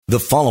The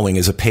following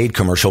is a paid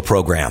commercial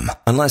program.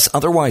 Unless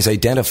otherwise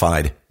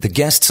identified, the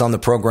guests on the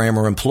program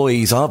are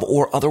employees of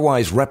or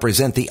otherwise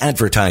represent the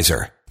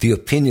advertiser. The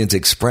opinions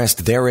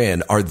expressed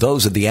therein are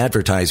those of the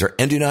advertiser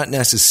and do not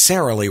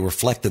necessarily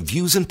reflect the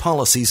views and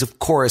policies of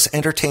Chorus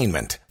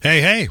Entertainment.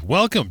 Hey,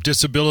 welcome.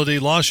 Disability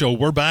Law Show.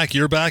 We're back.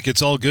 You're back.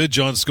 It's all good.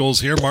 John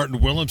Scholes here. Martin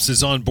Willems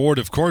is on board.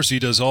 Of course, he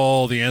does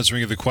all the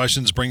answering of the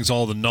questions, brings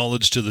all the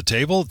knowledge to the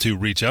table. To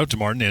reach out to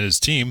Martin and his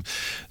team,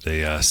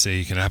 they say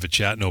you can have a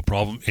chat, no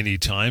problem,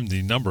 anytime.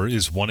 The number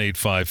is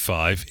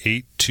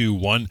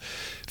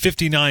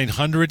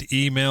 1-855-821-5900.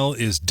 Email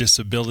is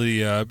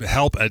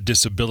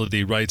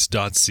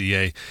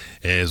help@disabilityrights.ca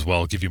as well.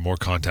 I'll give you more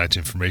contact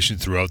information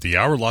throughout the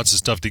hour. Lots of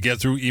stuff to get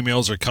through.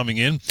 Emails are coming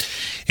in.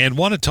 And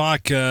want to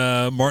talk,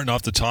 Martin,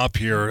 off the top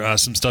here,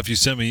 some stuff you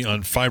sent me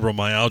on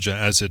fibromyalgia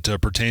as it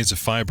pertains to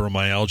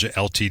fibromyalgia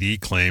LTD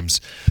claims.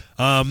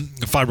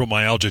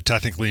 Fibromyalgia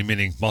technically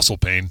meaning muscle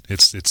pain.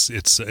 It's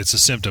a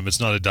symptom. It's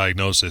not a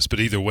diagnosis. But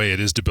either way,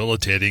 it is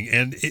debilitating.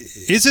 And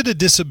is it a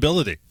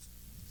disability?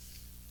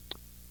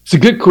 It's a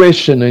good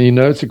question, and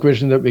it's a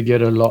question that we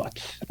get a lot.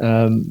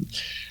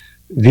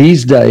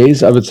 These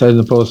days, I would say in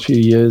the past few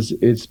years,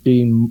 it's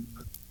been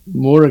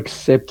more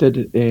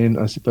accepted in,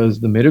 I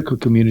suppose, the medical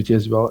community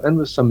as well, and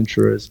with some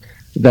insurers,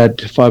 that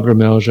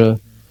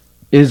fibromyalgia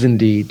is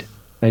indeed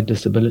a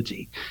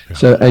disability. Yeah.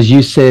 So as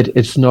you said,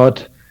 it's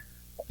not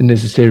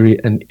necessarily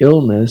an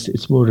illness,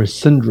 it's more a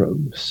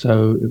syndrome.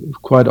 So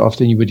quite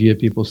often you would hear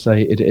people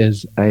say it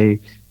is a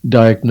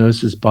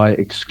diagnosis by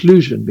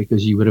exclusion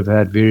because you would have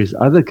had various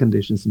other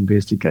conditions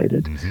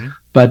investigated. Mm-hmm.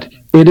 But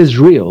it is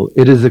real.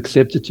 It is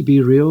accepted to be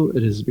real.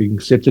 It is being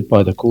accepted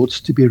by the courts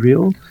to be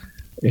real.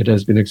 It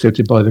has been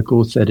accepted by the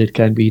courts that it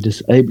can be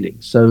disabling.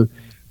 So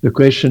the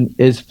question,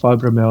 is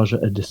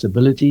fibromyalgia a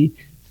disability?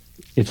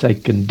 It's a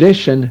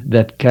condition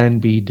that can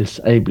be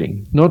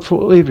disabling, not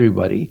for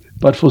everybody,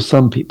 but for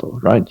some people,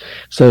 right?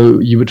 So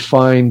you would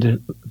find,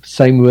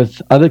 same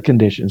with other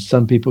conditions.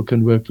 Some people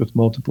can work with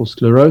multiple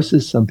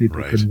sclerosis. Some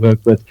people can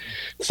work with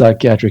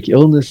psychiatric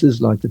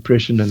illnesses like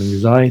depression and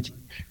anxiety.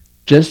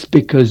 Just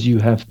because you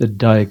have the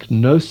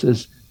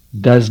diagnosis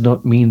does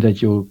not mean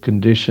that your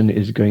condition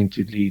is going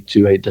to lead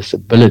to a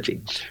disability,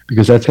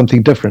 because that's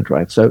something different,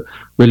 right? So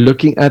we're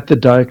looking at the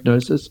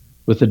diagnosis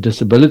with a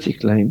disability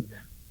claim.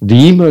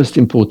 The most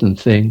important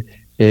thing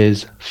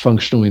is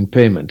functional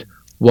impairment.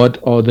 What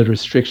are the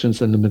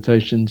restrictions and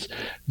limitations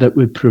that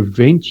would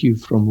prevent you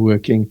from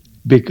working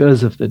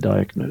because of the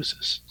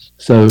diagnosis?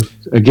 So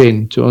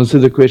again, to answer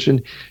the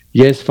question,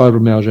 yes,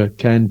 fibromyalgia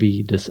can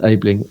be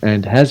disabling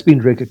and has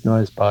been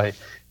recognized by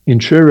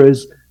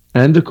insurers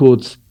and the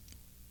courts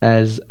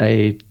as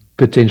a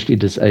potentially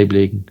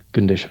disabling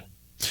condition.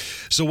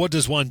 So what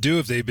does one do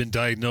if they've been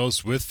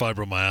diagnosed with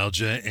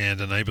fibromyalgia and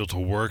unable to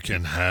work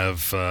and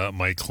have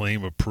my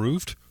claim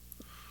approved?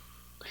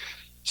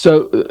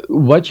 So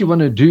what you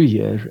want to do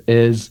here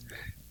is,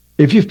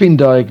 if you've been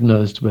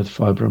diagnosed with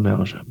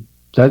fibromyalgia,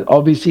 that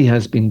obviously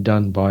has been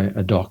done by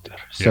a doctor.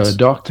 So yes. A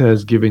doctor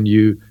has given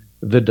you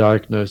the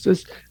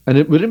diagnosis, and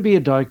it wouldn't be a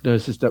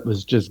diagnosis that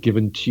was just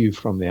given to you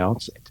from the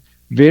outset.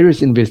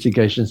 Various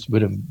investigations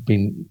would have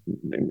been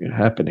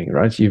happening,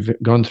 right? So you've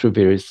gone through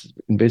various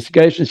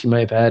investigations. You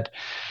may have had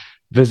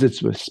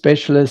visits with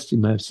specialists. You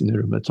may have seen a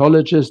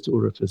rheumatologist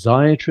or a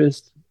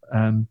physiatrist,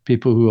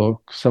 people who are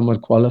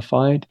somewhat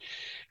qualified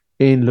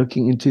in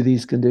looking into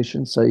these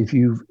conditions. So if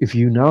you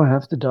now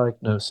have the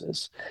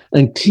diagnosis,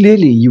 and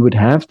clearly you would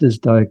have this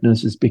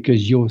diagnosis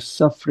because you're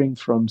suffering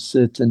from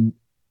certain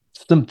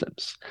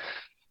symptoms,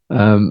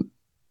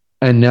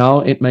 and now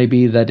it may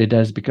be that it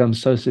has become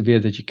so severe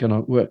that you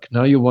cannot work.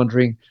 Now you're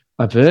wondering,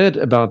 I've heard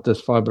about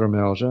this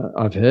fibromyalgia.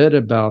 I've heard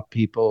about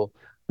people,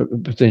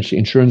 potentially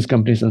insurance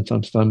companies, and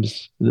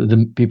sometimes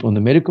the people in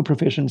the medical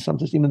profession,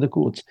 sometimes even the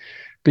courts,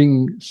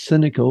 being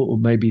cynical or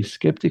maybe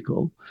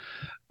skeptical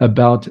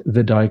about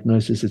the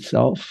diagnosis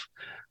itself.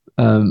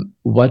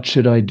 What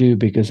should I do?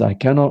 Because I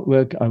cannot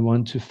work. I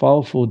want to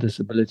file for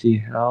disability.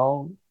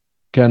 How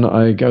can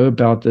I go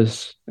about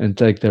this and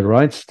take the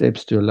right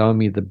steps to allow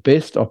me the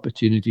best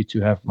opportunity to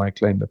have my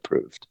claim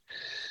approved?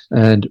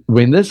 And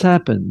when this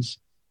happens,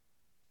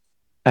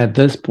 at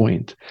this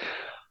point,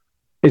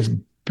 it's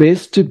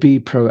best to be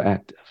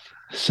proactive.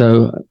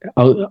 So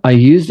I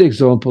use the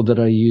example that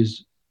I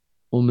use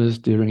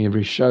almost during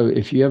every show.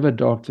 If you have a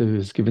doctor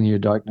who's given you a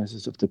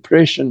diagnosis of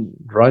depression,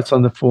 writes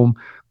on the form,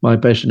 my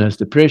patient has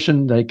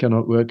depression, they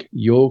cannot work,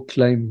 your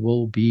claim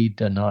will be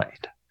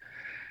denied.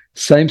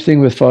 Same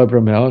thing with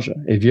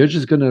fibromyalgia. If you're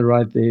just going to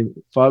write there,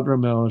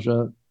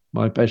 fibromyalgia,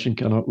 my patient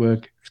cannot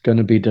work, it's going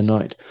to be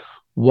denied.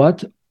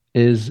 What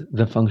is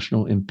the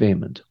functional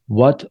impairment?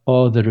 What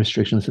are the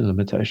restrictions and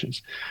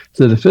limitations?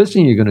 So the first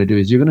thing you're going to do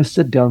is you're going to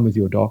sit down with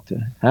your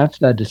doctor, have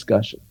that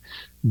discussion.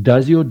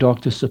 Does your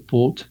doctor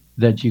support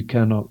that you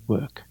cannot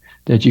work,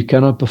 that you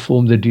cannot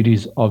perform the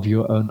duties of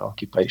your own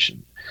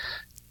occupation?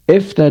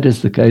 If that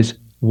is the case,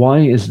 why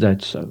is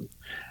that so?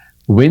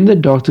 When the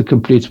doctor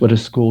completes what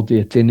is called the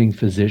attending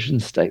physician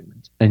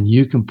statement, and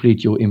you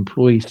complete your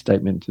employee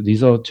statement,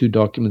 these are two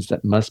documents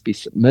that must be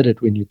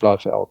submitted when you apply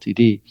for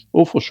LTD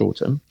or for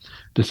short-term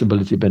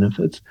disability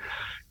benefits.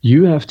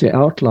 You have to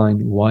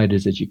outline why it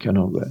is that you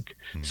cannot work.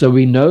 So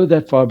we know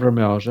that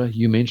fibromyalgia,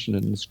 you mentioned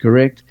it, and it's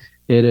correct,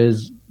 it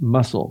is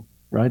muscle,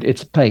 right?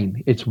 It's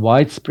pain. It's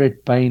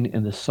widespread pain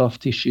in the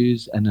soft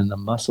tissues and in the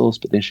muscles,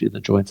 potentially the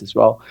joints as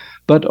well.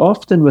 But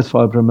often with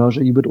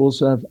fibromyalgia, you would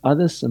also have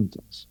other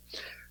symptoms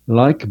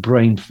like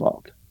brain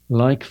fog,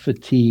 like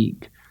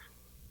fatigue.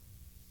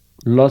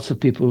 Lots of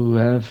people who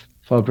have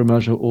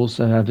fibromyalgia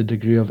also have a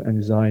degree of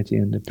anxiety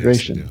and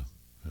depression.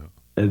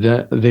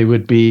 Yes, there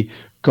would be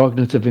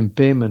cognitive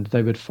impairment.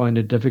 They would find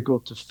it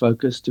difficult to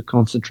focus, to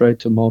concentrate,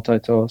 to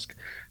multitask.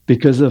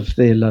 Because of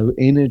their low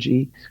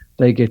energy,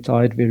 they get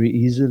tired very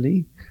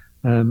easily.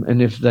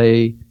 And if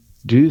they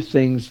do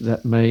things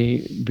that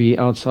may be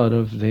outside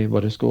of their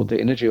what is called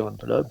the energy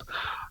envelope,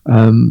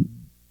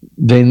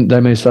 then they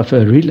may suffer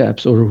a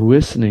relapse or a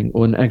worsening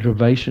or an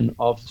aggravation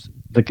of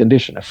the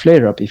condition, a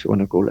flare-up, if you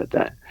want to call it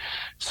that.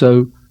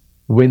 So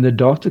when the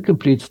doctor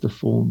completes the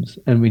forms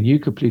and when you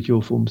complete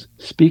your forms,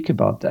 speak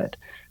about that.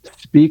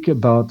 Speak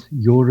about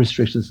your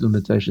restrictions and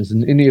limitations,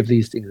 and any of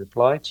these things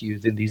apply to you,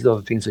 then these are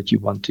the things that you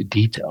want to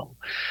detail.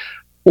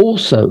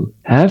 Also,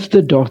 have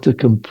the doctor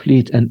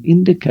complete and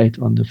indicate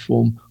on the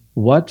form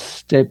what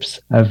steps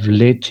have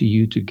led to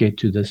you to get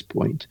to this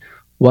point.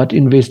 What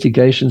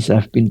investigations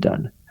have been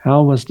done?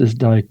 How was this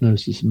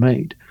diagnosis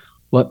made?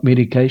 What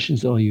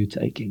medications are you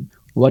taking?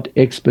 What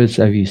experts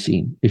have you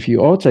seen? If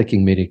you are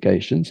taking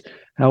medications,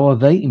 how are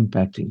they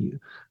impacting you?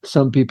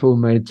 Some people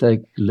may take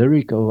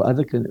Lyrica or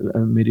other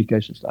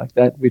medications like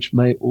that, which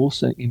may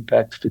also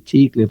impact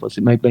fatigue levels.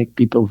 It may make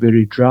people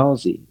very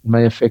drowsy. It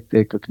may affect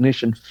their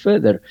cognition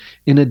further,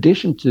 in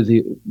addition to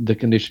the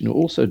condition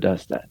also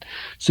does that.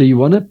 So you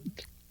want to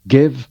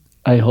give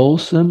a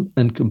wholesome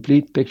and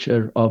complete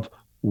picture of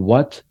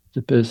what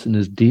the person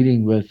is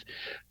dealing with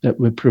that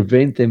would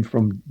prevent them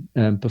from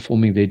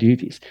performing their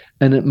duties.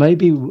 And it may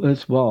be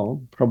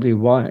worthwhile, probably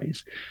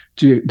wise,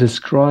 to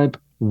describe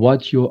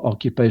what your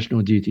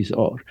occupational duties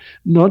are,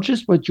 not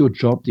just what your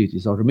job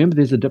duties are. Remember,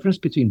 there's a difference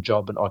between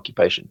job and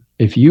occupation.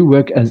 If you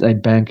work as a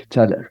bank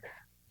teller,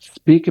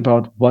 speak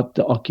about what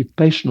the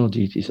occupational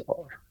duties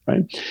are,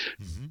 right?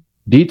 Mm-hmm.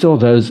 Detail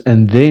those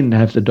and then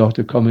have the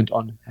doctor comment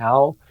on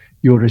how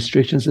your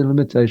restrictions and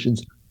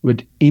limitations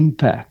would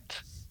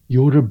impact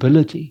your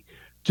ability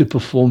to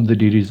perform the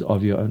duties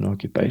of your own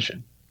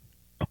occupation.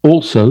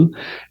 Also,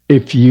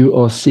 if you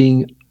are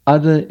seeing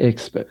other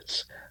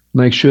experts,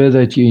 make sure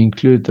that you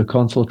include the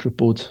consult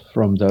reports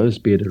from those,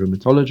 be it a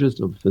rheumatologist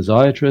or a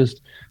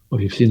physiatrist, or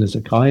if you've seen a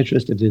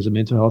psychiatrist, if there's a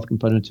mental health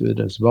component to it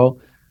as well.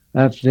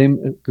 Have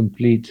them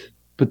complete,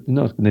 but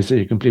not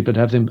necessarily complete, but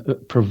have them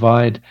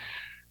provide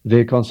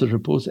their consult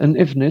reports. And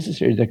if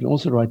necessary, they can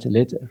also write a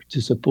letter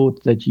to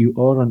support that you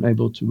are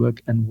unable to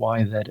work and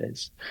why that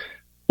is.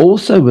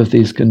 Also with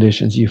these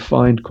conditions, you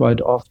find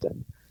quite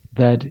often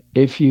that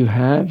if you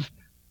have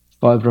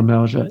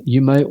fibromyalgia,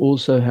 you may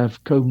also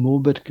have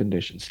comorbid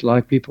conditions,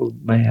 like people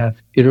may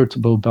have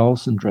irritable bowel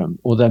syndrome,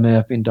 or they may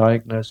have been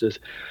diagnosed with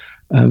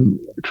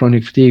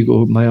chronic fatigue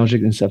or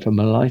myalgic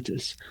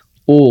encephalomyelitis,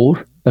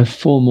 or a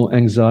formal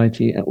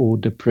anxiety or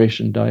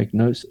depression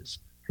diagnosis,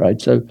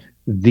 right? So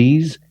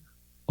these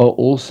are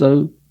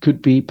also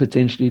could be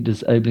potentially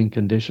disabling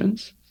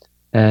conditions.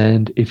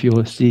 And if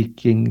you're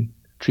seeking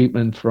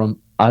treatment from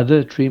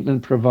other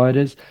treatment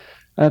providers,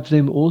 have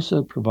them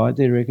also provide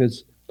their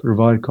records,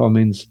 provide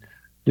comments,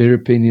 their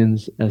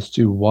opinions as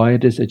to why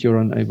it is that you're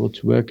unable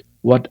to work,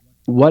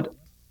 what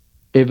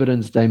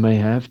evidence they may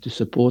have to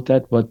support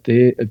that, what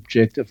their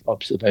objective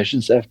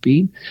observations have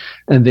been,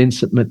 and then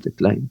submit the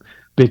claim.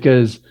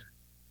 Because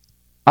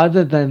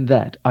other than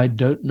that, I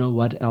don't know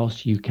what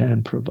else you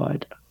can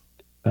provide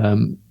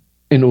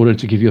in order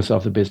to give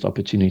yourself the best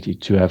opportunity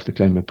to have the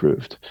claim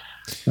approved.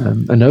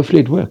 And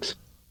hopefully it works.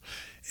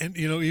 And,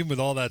 even with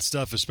all that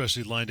stuff,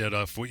 especially lined out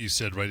off what you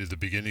said right at the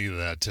beginning of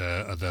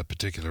that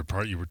particular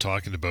part you were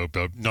talking about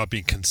not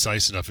being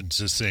concise enough and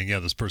just saying, yeah,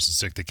 this person's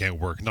sick, they can't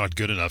work, not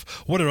good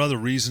enough. What are other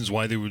reasons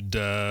why they would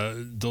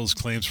those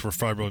claims for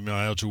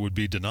fibromyalgia would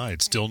be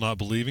denied? Still not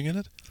believing in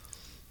it?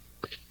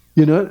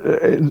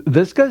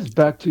 This goes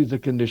back to the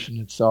condition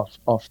itself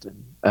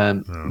often.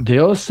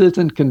 There are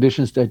certain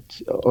conditions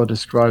that are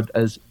described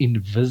as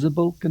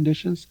invisible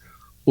conditions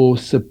or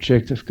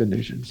subjective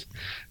conditions.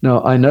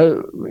 Now, I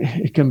know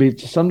it can be,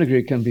 to some degree,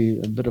 it can be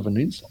a bit of an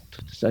insult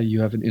to say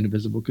you have an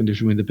invisible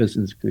condition when the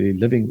person is clearly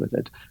living with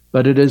it,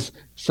 but it is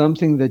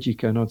something that you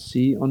cannot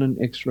see on an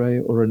X-ray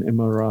or an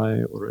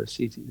MRI or a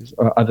CT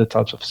or other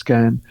types of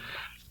scan.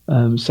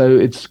 So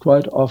it's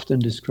quite often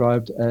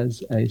described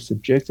as a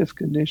subjective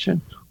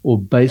condition or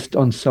based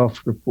on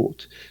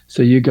self-report.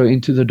 So you go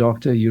into the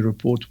doctor, you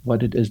report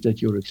what it is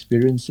that you're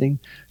experiencing.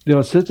 There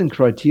are certain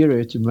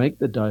criteria to make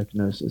the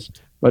diagnosis,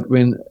 but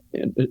when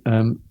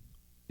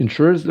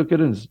insurers look at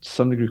it, and to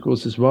some degree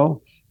courts as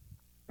well,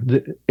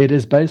 it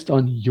is based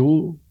on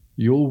your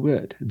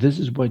word. This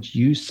is what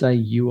you say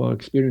you are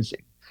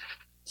experiencing.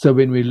 So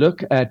when we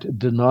look at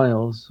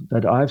denials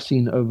that I've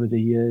seen over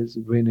the years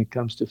when it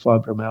comes to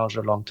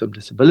fibromyalgia long-term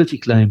disability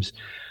claims,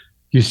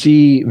 you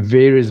see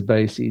various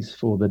bases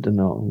for the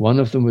denial. One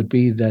of them would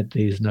be that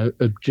there's no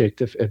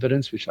objective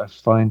evidence, which I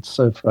find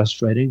so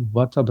frustrating.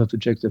 What type of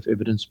objective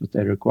evidence would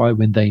they require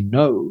when they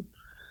know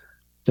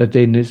that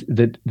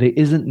there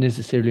isn't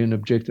necessarily an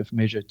objective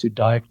measure to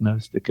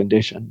diagnose the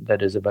condition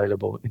that is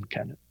available in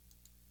Canada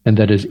and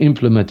that is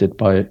implemented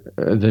by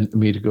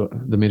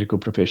the medical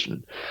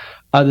profession?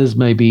 Others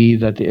may be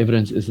that the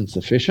evidence isn't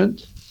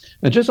sufficient.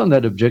 And just on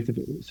that objective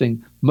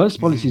thing, most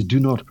policies do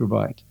not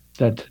provide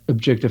that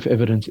objective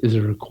evidence is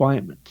a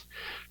requirement.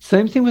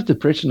 Same thing with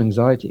depression,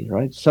 anxiety,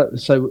 right? So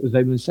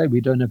they will say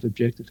we don't have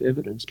objective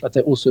evidence, but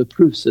they also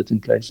approve certain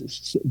cases.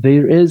 So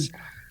this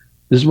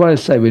is why I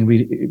say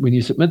when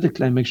you submit the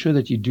claim, make sure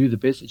that you do the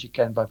best that you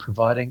can by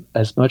providing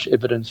as much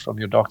evidence from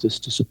your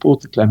doctors to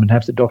support the claim and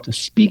have the doctor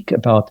speak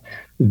about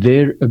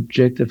their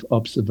objective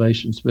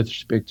observations with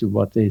respect to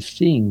what they're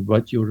seeing,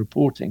 what you're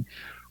reporting.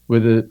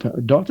 Whether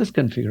doctors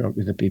can figure out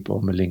whether people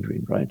are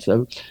malingering, right?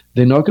 So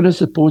they're not going to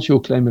support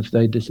your claim if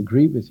they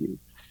disagree with you.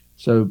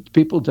 So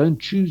people don't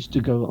choose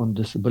to go on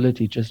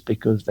disability just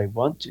because they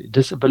want to.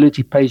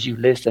 Disability pays you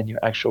less than your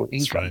actual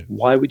income. Right.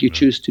 Why would you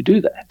choose to do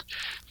that?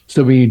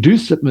 So when you do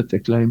submit the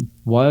claim,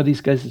 why are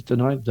these cases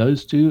denied?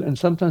 Those two, and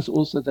sometimes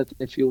also that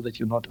they feel that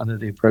you're not under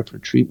the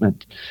appropriate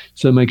treatment.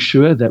 So make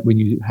sure that when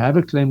you have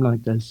a claim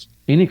like this,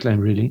 any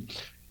claim really,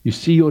 you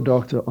see your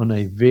doctor on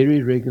a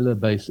very regular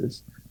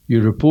basis.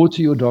 You report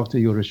to your doctor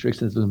your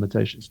restrictions and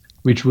limitations,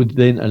 which would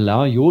then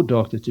allow your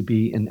doctor to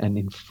be in an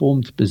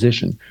informed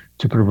position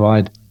to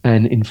provide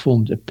an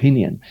informed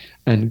opinion.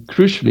 And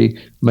crucially,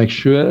 make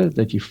sure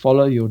that you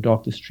follow your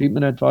doctor's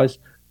treatment advice,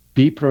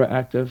 be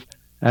proactive,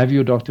 have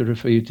your doctor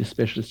refer you to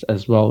specialists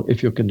as well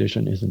if your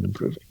condition isn't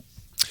improving.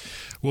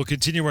 We'll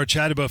continue our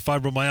chat about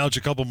fibromyalgia,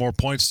 a couple more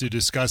points to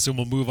discuss, and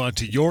we'll move on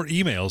to your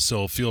emails,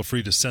 so feel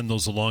free to send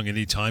those along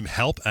anytime.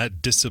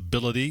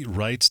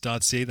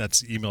 help@disabilityrights.ca. That's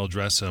the email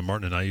address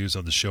Martin and I use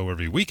on the show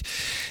every week,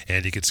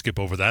 and you can skip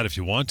over that if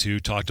you want to.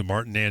 Talk to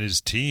Martin and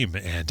his team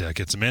and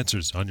get some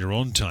answers on your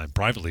own time,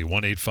 privately.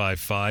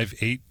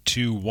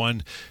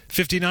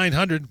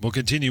 1-855-821-5900. We'll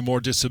continue. More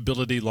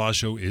Disability Law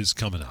Show is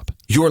coming up.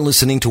 You're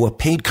listening to a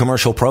paid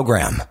commercial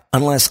program.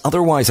 Unless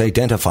otherwise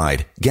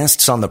identified,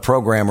 guests on the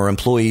program are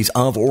employees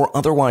of or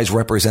otherwise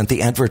represent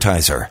the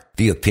advertiser.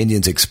 The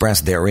opinions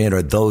expressed therein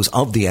are those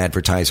of the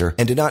advertiser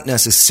and do not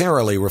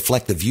necessarily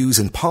reflect the views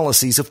and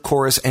policies of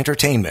Chorus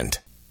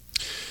Entertainment.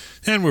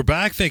 And we're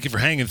back. Thank you for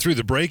hanging through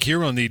the break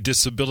here on the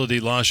Disability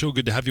Law Show.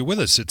 Good to have you with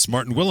us. It's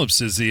Martin Willems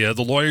is the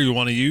lawyer you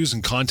want to use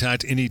and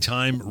contact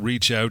anytime.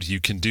 Reach out. You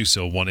can do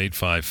so.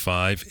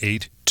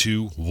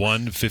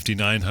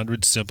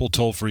 1-855-821-5900. Simple,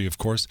 toll free, of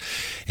course.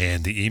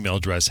 And the email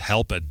address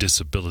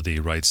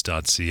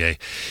help@disabilityrights.ca.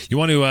 You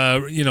want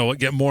to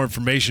get more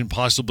information,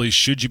 possibly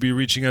should you be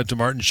reaching out to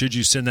Martin? Should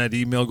you send that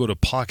email? Go to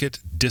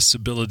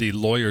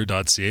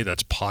pocketdisabilitylawyer.ca.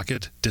 That's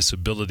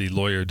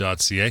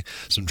pocketdisabilitylawyer.ca.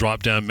 Some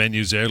drop-down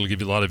menus there. It'll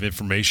give you a lot of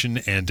information,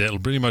 and it'll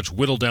pretty much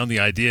whittle down the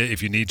idea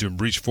if you need to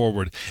reach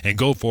forward and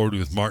go forward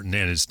with Martin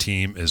and his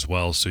team as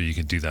well, so you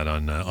can do that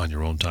on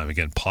your own time.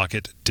 Again,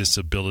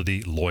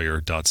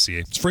 pocketdisabilitylawyer.ca.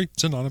 It's free.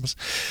 It's anonymous.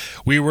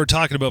 We were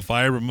talking about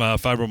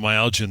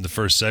fibromyalgia in the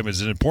first segment.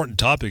 It's an important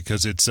topic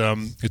because it's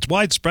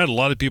widespread. A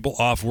lot of people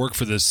off work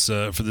for this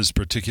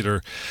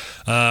particular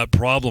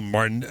problem,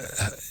 Martin.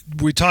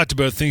 We talked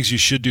about things you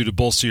should do to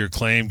bolster your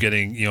claim,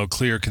 getting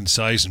clear,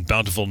 concise, and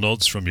bountiful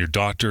notes from your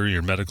doctor,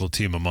 your medical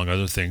team, among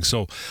other things.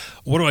 So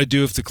what do I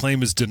do if the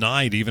claim is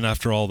denied even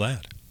after all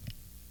that?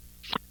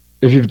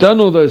 If you've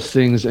done all those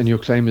things and your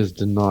claim is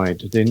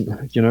denied, then,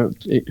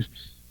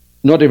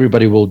 not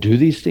everybody will do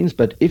these things,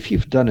 but if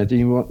you've done it,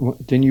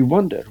 then you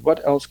wonder,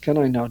 what else can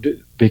I now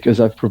do? Because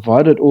I've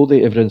provided all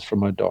the evidence from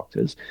my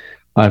doctors.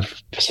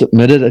 I've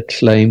submitted a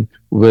claim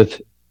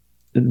with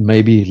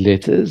maybe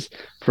letters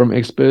from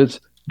experts,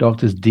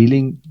 doctors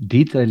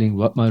detailing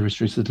what my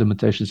restricted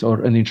limitations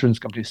are, and the insurance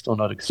company is still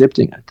not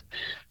accepting it.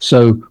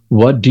 So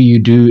what do you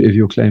do if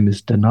your claim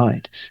is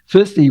denied?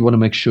 Firstly, you want to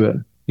make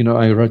sure.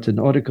 I wrote an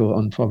article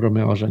on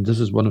fibromyalgia, and this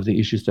is one of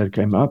the issues that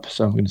came up,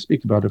 so I'm going to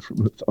speak about it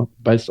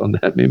based on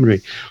that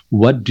memory.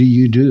 What do?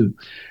 You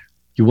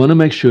want to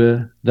make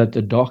sure that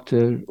the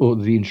doctor, or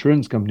the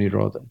insurance company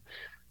rather,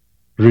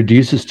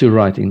 reduces to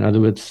writing. In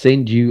other words,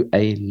 send you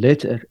a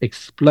letter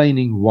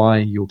explaining why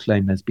your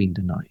claim has been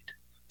denied,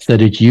 so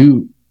that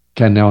you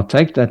can now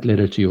take that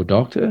letter to your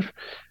doctor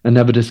and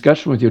have a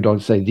discussion with your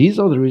doctor, say, these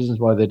are the reasons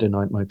why they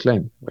denied my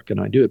claim. What can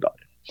I do about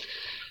it?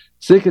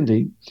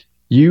 Secondly,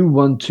 you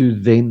want to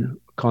then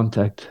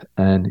contact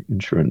an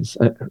insurance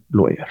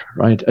lawyer,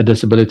 right? A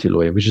disability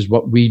lawyer, which is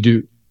what we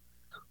do.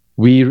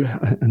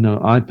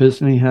 I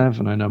personally have,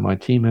 and I know my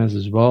team has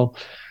as well,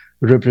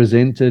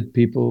 represented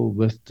people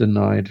with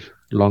denied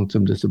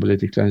long-term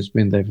disability claims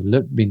when they've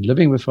been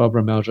living with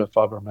fibromyalgia.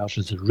 Fibromyalgia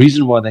is the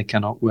reason why they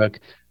cannot work.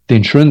 The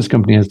insurance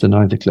company has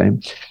denied the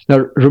claim.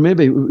 Now,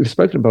 remember, we've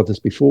spoken about this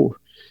before.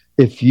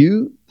 If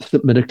you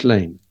submit a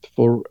claim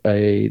for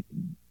a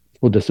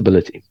for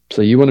disability.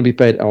 So you want to be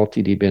paid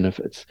LTD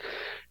benefits.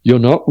 You're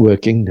not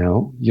working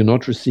now. You're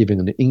not receiving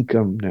an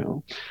income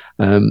now.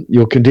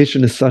 Your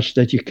condition is such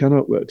that you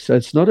cannot work. So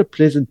it's not a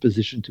pleasant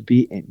position to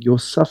be in. You're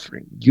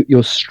suffering.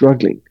 You're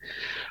struggling.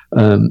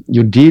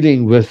 You're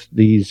dealing with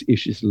these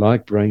issues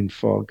like brain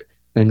fog,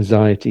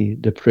 anxiety,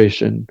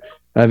 depression,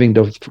 having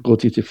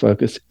difficulty to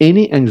focus.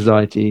 Any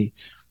anxiety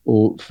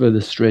or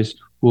further stress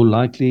will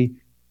likely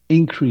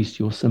increase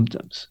your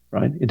symptoms,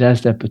 right? It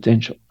has that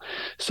potential.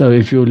 So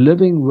if you're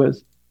living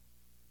with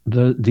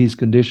these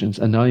conditions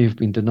and now you've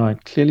been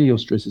denied, clearly your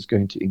stress is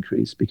going to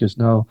increase, because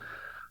now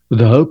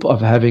the hope of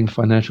having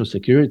financial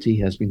security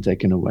has been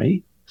taken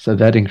away. So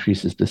that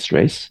increases the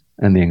stress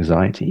and the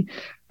anxiety.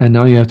 And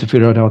now you have to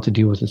figure out how to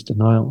deal with this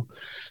denial.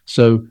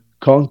 So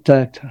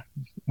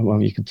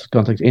you can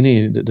contact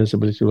any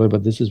disability lawyer,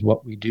 but this is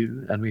what we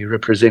do. And we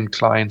represent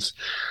clients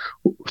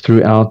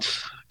throughout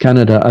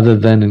Canada, other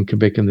than in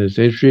Quebec and the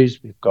territories.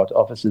 We've got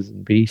offices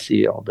in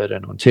BC, Alberta,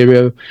 and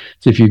Ontario.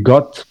 So if you've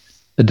got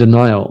a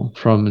denial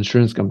from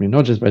insurance company,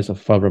 not just based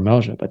off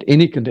fibromyalgia, but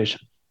any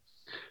condition,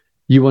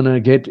 you want to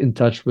get in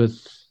touch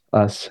with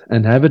us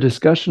and have a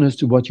discussion as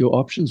to what your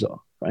options are,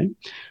 right?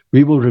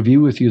 We will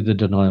review with you the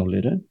denial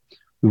letter.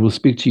 We will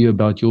speak to you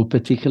about your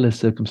particular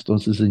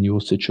circumstances in your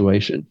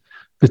situation,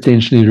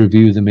 potentially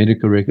review the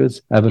medical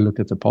records, have a look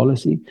at the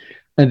policy,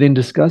 and then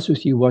discuss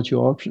with you what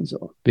your options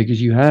are,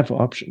 because you have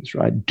options,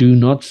 right? Do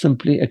not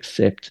simply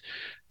accept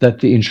that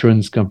the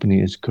insurance company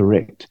is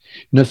correct.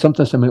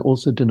 Sometimes they may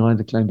also deny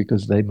the claim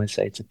because they may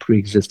say it's a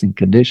pre-existing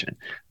condition.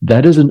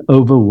 That is an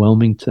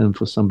overwhelming term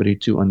for somebody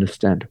to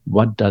understand.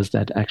 What does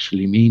that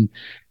actually mean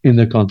in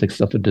the context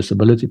of a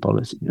disability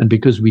policy? And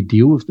because we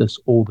deal with this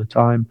all the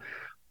time,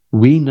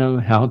 we know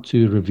how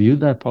to review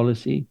that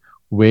policy,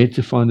 where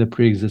to find the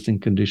pre-existing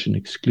condition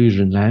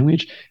exclusion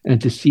language, and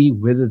to see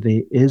whether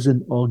there is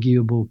an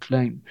arguable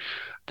claim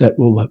that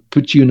will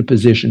put you in a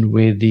position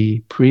where the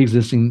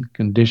pre-existing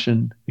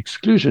condition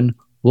exclusion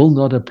will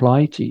not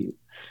apply to you.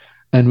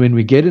 And when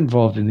we get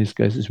involved in these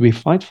cases, we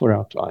fight for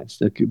our clients.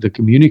 The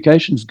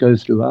communications go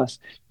through us.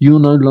 You're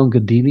no longer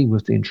dealing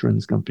with the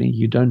insurance company.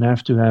 You don't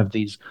have to have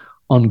these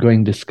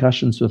ongoing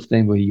discussions with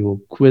them where you're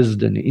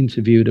quizzed and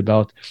interviewed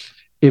about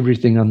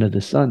everything under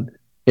the sun.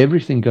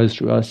 Everything goes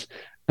through us,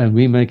 and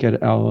we make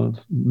it our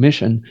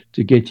mission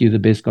to get you the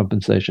best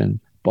compensation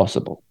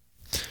possible.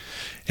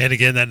 And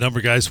again, that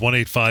number, guys,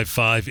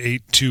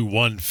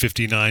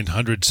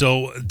 1-855-821-5900.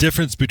 So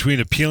difference between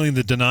appealing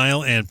the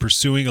denial and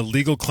pursuing a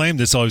legal claim.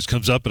 This always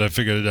comes up, but I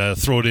figured I'd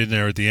throw it in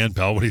there at the end,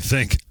 pal. What do you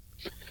think?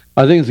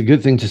 I think it's a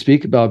good thing to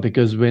speak about,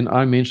 because when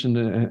I mentioned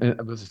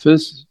with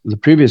the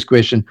previous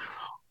question,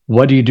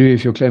 what do you do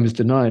if your claim is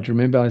denied?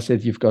 Remember, I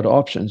said you've got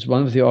options.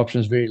 One of the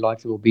options very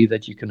likely will be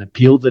that you can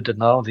appeal the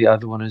denial. The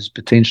other one is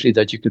potentially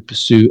that you could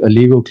pursue a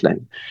legal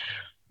claim.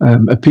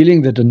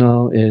 Appealing the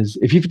denial is,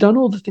 if you've done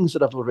all the things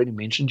that I've already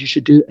mentioned, you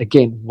should do.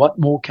 Again, what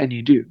more can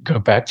you do? Go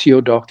back to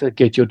your doctor,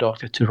 get your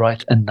doctor to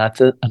write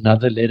another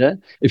letter.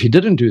 If you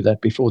didn't do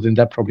that before, then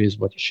that probably is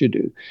what you should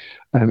do,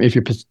 if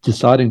you're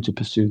deciding to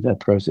pursue that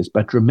process.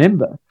 But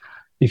remember,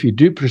 if you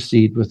do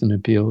proceed with an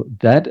appeal,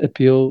 that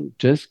appeal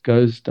just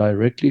goes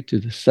directly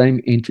to the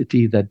same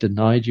entity that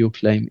denied your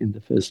claim in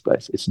the first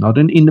place. It's not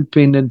an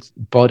independent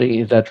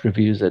body that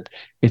reviews it.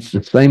 It's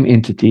the same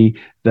entity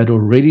that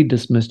already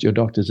dismissed your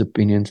doctor's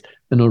opinions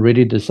and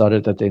already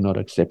decided that they're not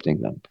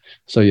accepting them.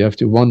 So you have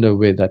to wonder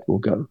where that will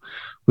go.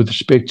 With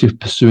respect to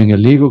pursuing a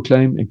legal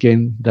claim,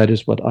 again, that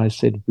is what I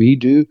said we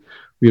do.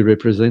 We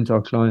represent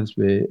our clients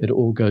where it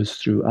all goes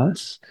through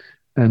us.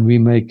 And we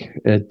make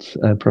it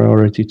a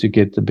priority to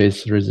get the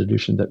best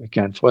resolution that we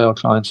can for our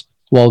clients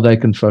while they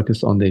can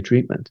focus on their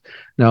treatment.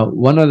 Now,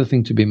 one other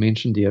thing to be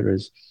mentioned here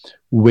is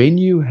when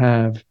you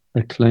have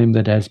a claim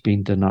that has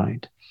been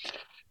denied,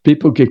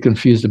 people get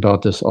confused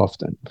about this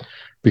often,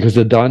 because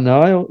the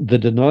denial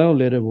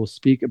letter will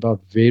speak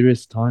about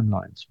various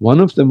timelines.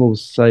 One of them will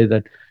say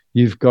that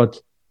you've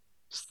got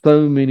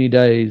so many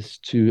days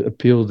to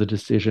appeal the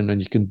decision, and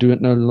you can do it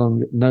no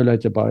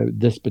later by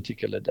this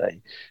particular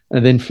day.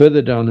 And then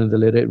further down in the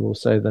letter, it will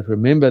say that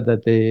remember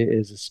that there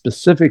is a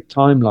specific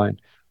timeline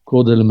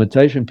called the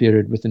limitation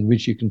period within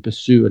which you can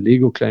pursue a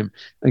legal claim,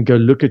 and go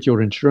look at your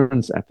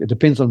insurance act. It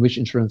depends on which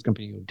insurance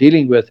company you're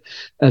dealing with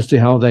as to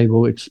how they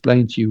will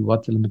explain to you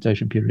what the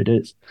limitation period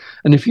is.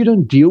 And if you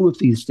don't deal with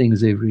these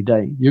things every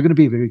day, you're going to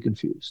be very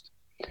confused,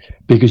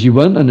 because you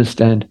won't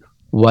understand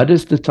what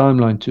is the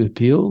timeline to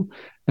appeal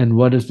and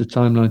what is the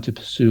timeline to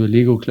pursue a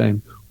legal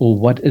claim, or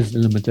what is the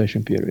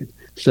limitation period.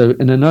 So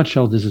in a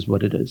nutshell, this is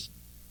what it is.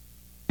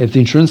 If the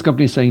insurance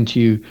company is saying to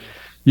you,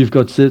 you've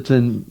got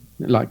certain,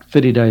 like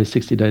 30 days,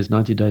 60 days,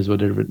 90 days,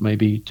 whatever it may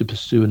be, to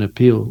pursue an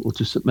appeal or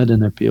to submit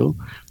an appeal,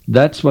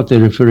 that's what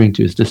they're referring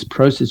to, is this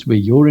process where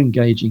you're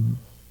engaging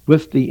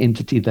with the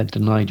entity that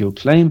denied your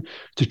claim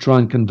to try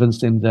and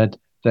convince them that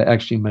they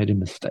actually made a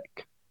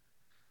mistake.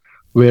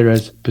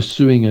 Whereas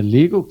pursuing a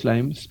legal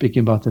claim,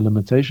 speaking about the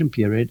limitation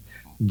period,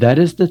 that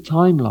is the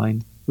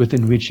timeline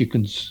within which you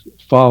can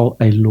file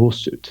a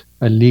lawsuit,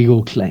 a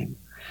legal claim.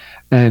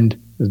 And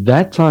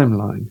that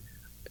timeline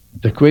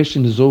The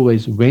question is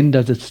always, when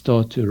does it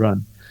start to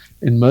run?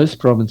 In most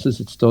provinces,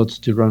 it starts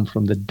to run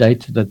from the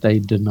date that they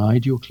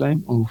denied your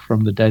claim or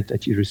from the date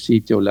that you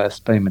received your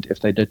last payment, if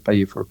they did pay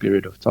you for a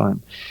period of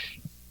time.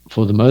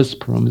 For the most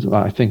provinces,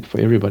 well, I think for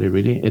everybody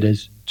really, it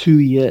is 2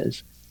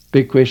 years.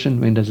 Big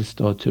question, when does it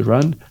start to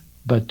run?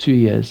 But 2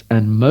 years.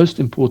 And most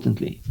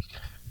importantly,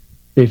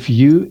 if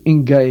you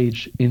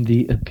engage in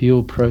the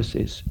appeal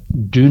process,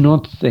 do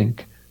not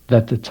think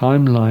that the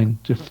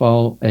timeline to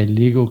file a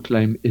legal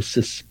claim is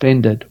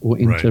suspended or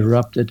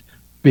interrupted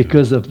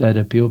because of that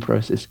appeal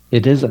process.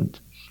 It isn't.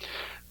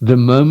 The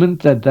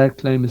moment that that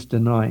claim is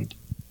denied,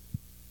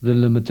 the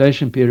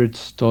limitation period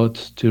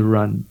starts to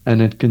run,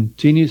 and it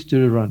continues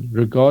to run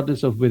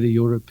regardless of whether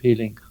you're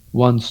appealing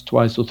once,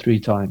 twice, or 3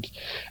 times.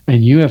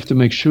 And you have to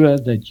make sure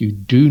that you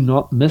do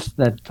not miss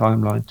that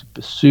timeline to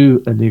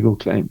pursue a legal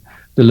claim,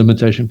 the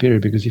limitation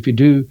period, because if you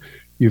do,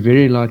 you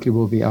very likely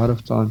will be out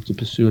of time to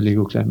pursue a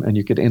legal claim, and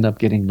you could end up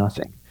getting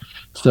nothing.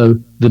 So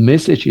the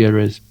message here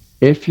is,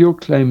 if your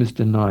claim is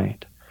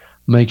denied,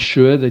 make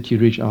sure that you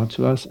reach out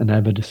to us and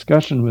have a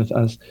discussion with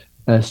us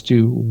as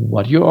to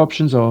what your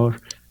options are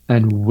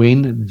and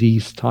when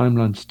these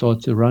timelines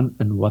start to run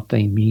and what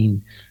they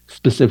mean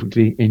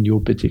specifically in your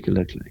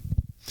particular claim.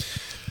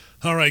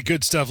 All right,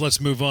 good stuff. Let's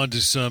move on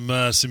to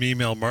some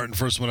email. Martin,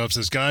 first one up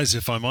says, guys,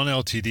 if I'm on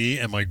LTD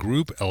and my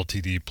group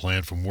LTD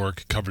plan from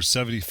work covers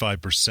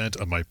 75%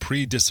 of my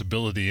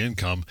pre-disability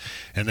income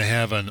and they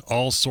have an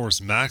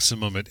all-source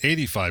maximum at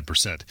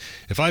 85%,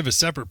 if I have a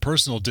separate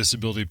personal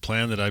disability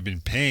plan that I've been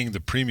paying the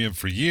premium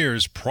for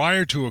years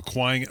prior to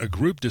acquiring a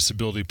group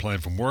disability plan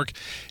from work,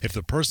 if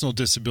the personal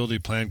disability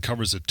plan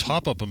covers a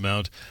top-up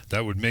amount,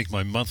 that would make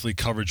my monthly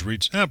coverage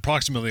reach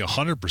approximately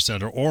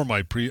 100% or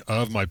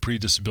my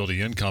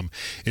pre-disability income.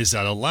 Is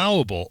that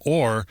allowable,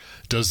 or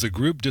does the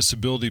group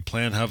disability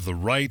plan have the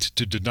right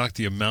to deduct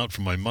the amount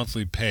from my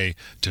monthly pay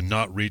to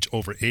not reach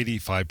over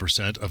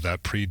 85% of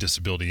that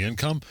pre-disability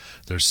income?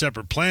 They're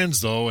separate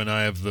plans, though, and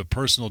I have the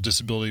personal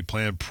disability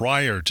plan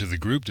prior to the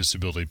group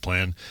disability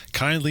plan.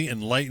 Kindly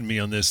enlighten me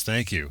on this.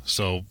 Thank you.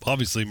 So,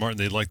 obviously, Martin,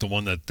 they like the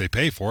one that they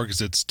pay for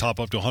because it's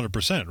top up to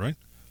 100%, right?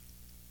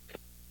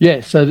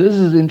 Yeah, so this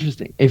is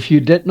interesting. If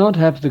you did not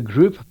have the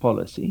group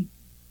policy,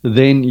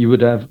 then you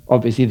would have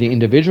obviously the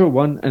individual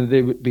one, and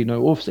there would be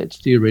no offsets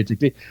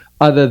theoretically,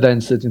 other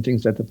than certain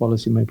things that the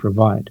policy may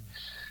provide.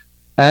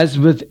 As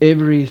with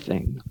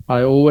everything,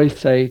 I always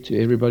say to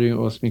everybody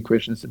who asks me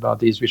questions about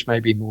these, which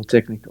may be more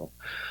technical,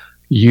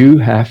 you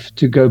have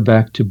to go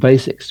back to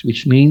basics,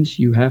 which means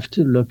you have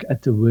to look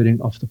at the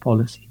wording of the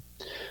policy.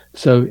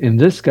 So in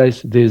this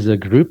case, there's a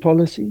group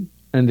policy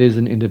and there's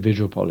an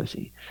individual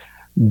policy.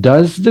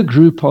 Does the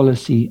group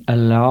policy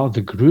allow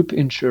the group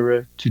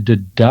insurer to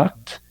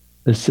deduct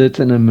a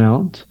certain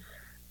amount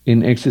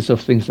in excess of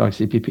things like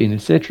CPP and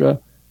etc.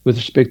 with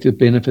respect to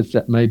benefits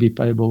that may be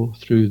payable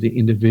through the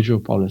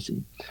individual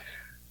policy?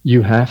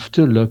 You have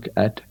to look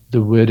at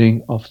the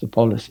wording of the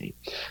policy.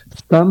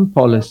 Some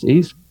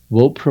policies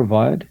will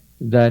provide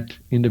that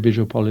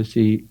individual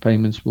policy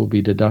payments will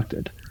be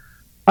deducted.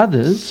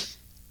 Others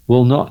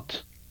will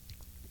not.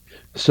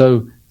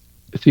 So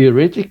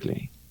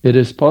theoretically, it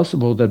is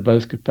possible that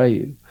both could pay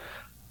you.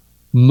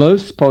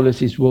 Most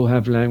policies will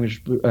have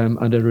language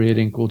under a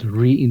heading called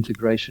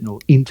reintegration or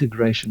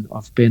integration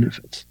of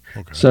benefits.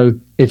 Okay. So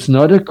it's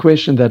not a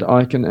question that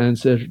I can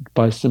answer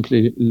by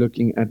simply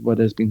looking at what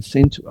has been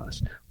sent to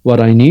us. What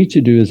I need to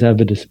do is have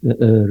a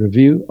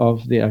review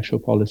of the actual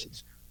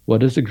policies.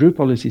 What does the group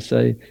policy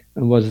say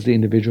and what does the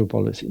individual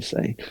policy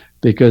say?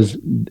 Because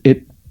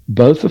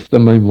both of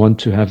them may want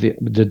to have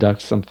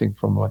deduct something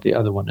from what the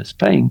other one is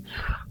paying,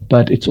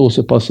 but it's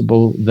also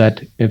possible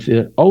that if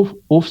the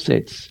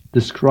offsets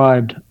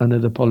described under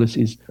the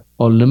policies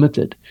are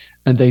limited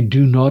and they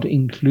do not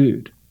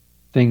include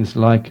things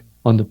like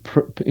on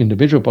the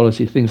individual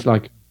policy, things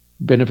like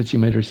benefits you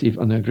may receive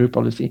under a group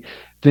policy,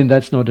 then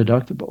that's not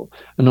deductible.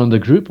 And on the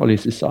group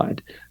policy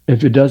side,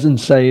 if it doesn't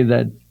say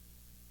that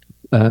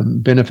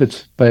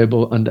benefits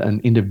payable under an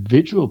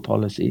individual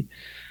policy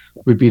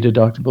would be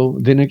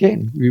deductible, then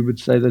again, we would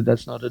say that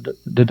that's not a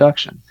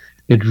deduction.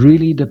 It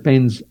really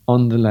depends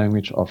on the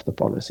language of the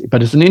policy.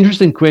 But it's an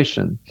interesting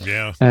question.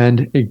 Yeah.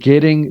 And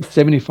getting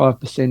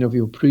 75% of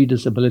your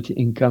pre-disability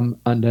income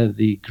under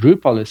the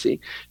group policy,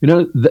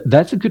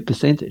 that's a good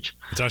percentage.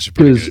 It's actually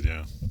pretty good,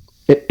 yeah.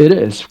 It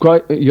is.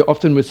 You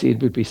often would see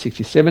it would be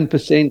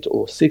 67%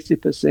 or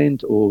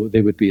 60%, or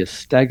there would be a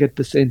staggered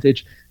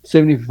percentage.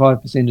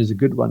 75% is a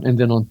good one. And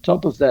then on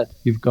top of that,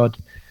 you've got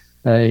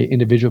a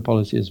individual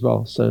policy as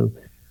well. So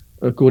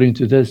according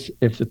to this,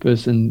 if the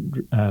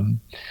person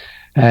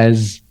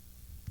has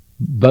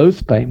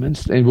both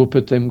payments, then we'll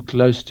put them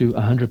close to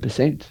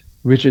 100%,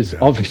 which is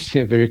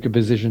obviously a very good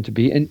position to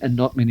be in, and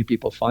not many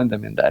people find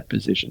them in that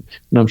position.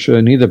 And I'm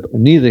sure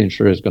neither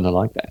insurer is going to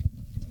like that.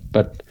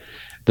 But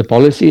the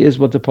policy is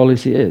what the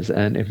policy is.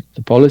 And if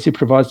the policy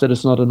provides that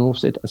it's not an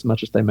offset, as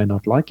much as they may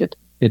not like it,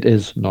 it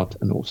is not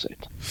an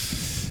offset.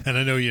 And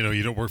I know,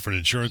 you don't work for an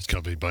insurance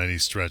company by any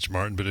stretch,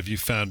 Martin, but have you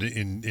found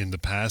in the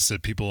past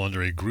that people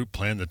under a group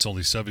plan that's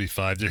only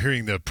 75, they're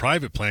hearing the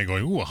private plan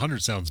going, ooh,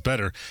 100 sounds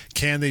better.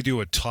 Can they do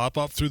a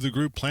top-up through the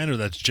group plan, or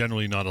that's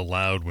generally not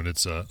allowed when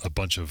it's a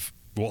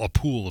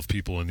pool of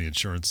people in the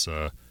insurance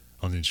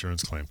on the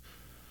insurance claim?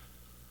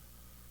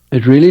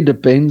 It really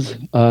depends.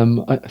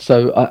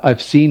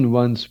 I've seen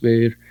ones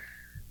where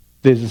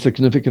there's a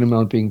significant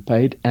amount being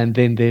paid, and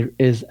then there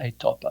is a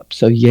top-up.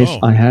 So yes,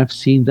 I have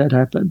seen that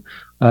happen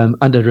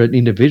under an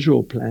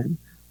individual plan,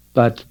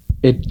 but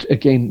it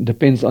again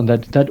depends on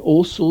that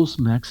all source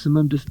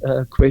maximum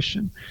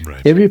question.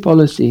 Right. Every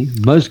policy,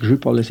 most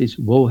group policies,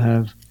 will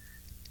have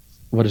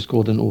what is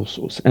called an all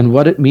source, and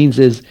what it means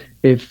is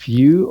if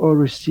you are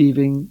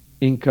receiving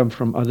income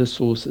from other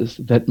sources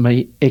that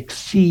may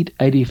exceed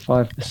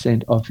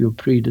 85% of your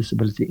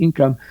pre-disability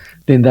income,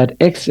 then that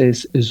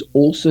excess is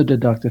also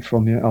deducted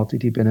from your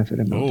LTD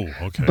benefit amount.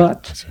 Oh, okay.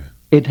 But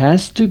it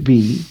has to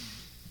be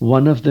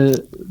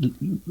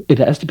it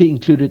has to be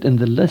included in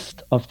the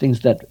list of things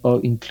that are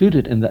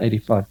included in the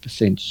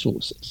 85%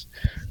 sources,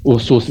 or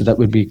sources that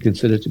would be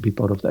considered to be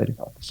part of the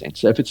 85%.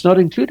 So if it's not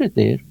included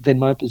there, then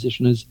my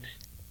position is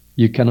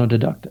you cannot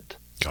deduct it.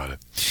 Got it.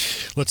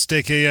 Let's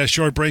take a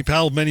short break,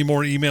 pal. Many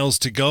more emails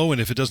to go, and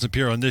if it doesn't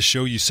appear on this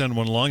show, you send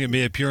one along. It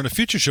may appear on a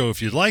future show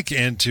if you'd like,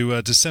 and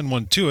to send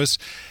one to us,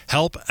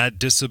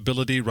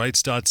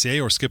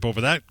 help@disabilityrights.ca, or skip over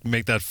that,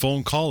 make that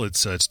phone call.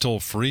 It's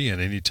toll-free, and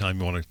anytime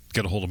you want to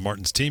get a hold of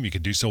Martin's team, you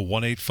can do so,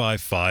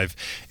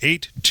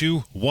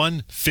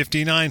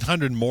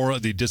 1-855-821-5900. More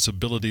of the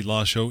Disability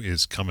Law Show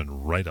is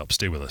coming right up.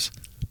 Stay with us.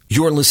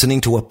 You're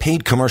listening to a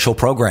paid commercial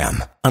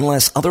program.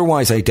 Unless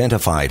otherwise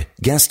identified,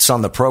 guests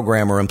on the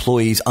program are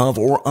employees of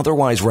or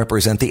otherwise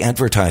represent the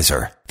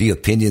advertiser. The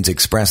opinions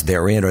expressed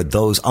therein are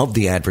those of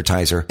the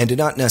advertiser and do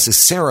not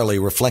necessarily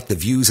reflect the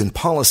views and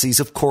policies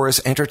of Chorus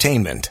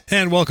Entertainment.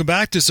 And welcome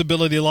back,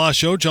 Disability Law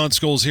Show. John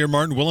Scholes here.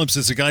 Martin Willems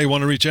is the guy you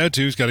want to reach out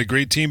to. He's got a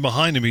great team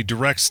behind him. He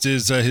directs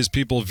his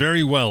people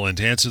very well, and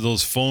to answer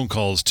those phone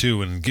calls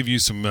too, and give you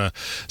some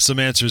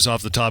answers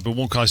off the top. It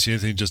won't cost you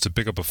anything just to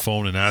pick up a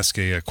phone and ask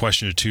a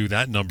question or two.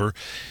 That number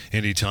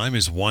anytime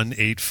is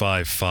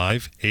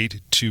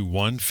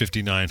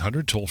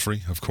 1-855-821-5900, toll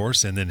free, of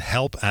course, and then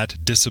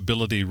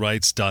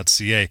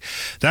help@disabilityrights.ca.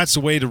 That's the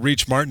way to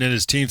reach Martin and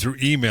his team through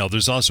email.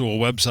 There's also a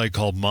website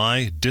called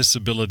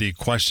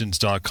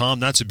mydisabilityquestions.com.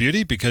 That's a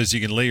beauty because you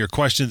can lay your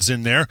questions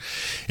in there.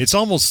 It's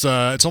almost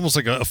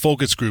like a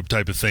focus group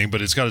type of thing,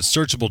 but it's got a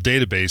searchable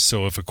database.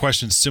 So if a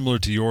question similar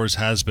to yours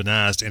has been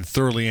asked and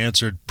thoroughly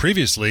answered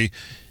previously,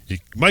 you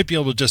might be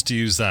able just to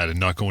use that and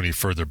not go any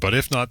further. But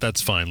if not,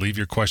 that's fine. Leave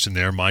your question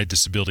there,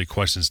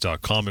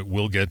 mydisabilityquestions.com. It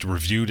will get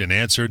reviewed and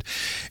answered.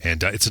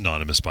 And it's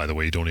anonymous, by the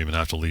way. You don't even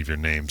have to leave your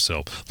name.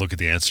 So look at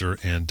the answer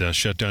and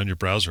shut down your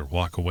browser.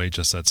 Walk away,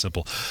 just that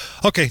simple.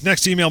 Okay,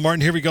 next email,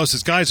 Martin. Here we go. It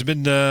says, guys,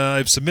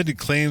 I've submitted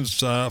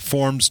claims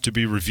forms to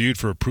be reviewed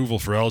for approval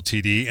for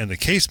LTD, and the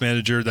case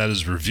manager that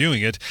is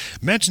reviewing it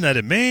mentioned that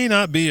it may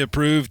not be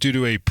approved due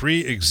to a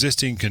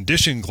pre-existing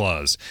condition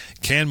clause.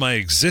 Can my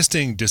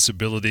existing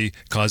disability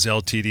cause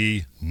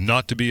LTD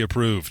not to be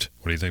approved?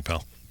 What do you think,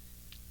 pal?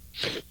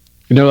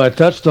 I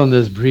touched on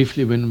this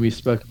briefly when we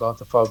spoke about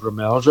the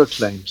fibromyalgia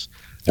claims.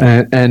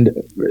 And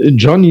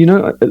John,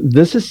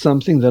 this is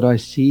something that I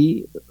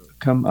see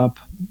come up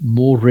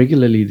more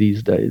regularly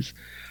these days.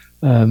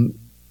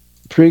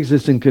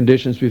 Pre-existing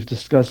conditions, we've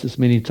discussed this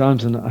many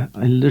times, and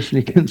I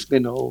literally can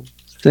spend a whole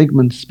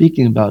segment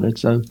speaking about it.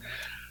 So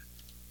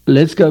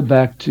let's go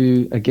back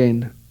to,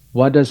 again,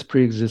 what does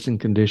pre-existing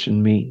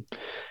condition mean?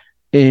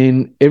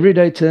 In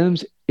everyday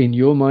terms, in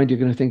your mind, you're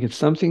going to think it's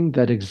something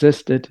that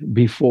existed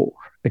before,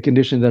 a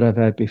condition that I've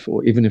had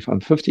before. Even if I'm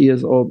 50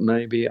 years old,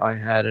 maybe I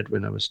had it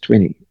when I was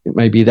 20. It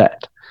may be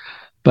that.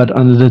 But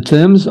under the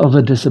terms of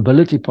a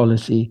disability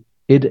policy,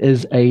 it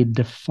is a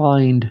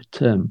defined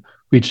term,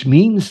 which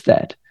means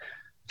that,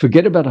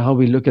 forget about how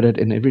we look at it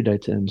in everyday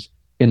terms.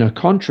 In a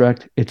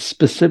contract, it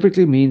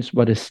specifically means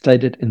what is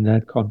stated in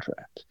that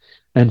contract.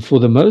 And for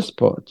the most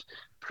part,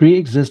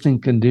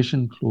 pre-existing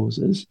condition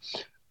clauses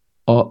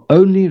are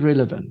only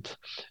relevant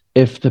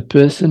if the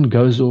person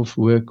goes off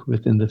work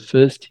within the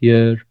first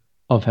year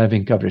of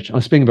having coverage. I'm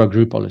speaking about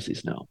group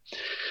policies now.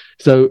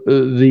 So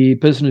the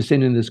person who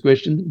sent in this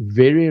question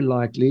very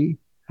likely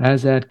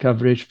has had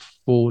coverage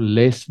for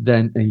less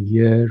than a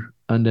year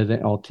under the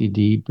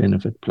LTD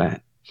benefit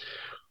plan.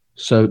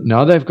 So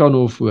now they've gone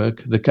off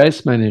work. The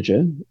case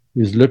manager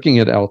who's looking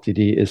at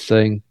LTD is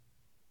saying,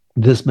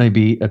 this may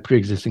be a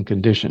pre-existing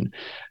condition.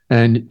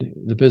 And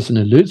the person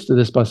alludes to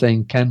this by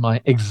saying, can my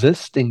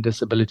existing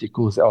disability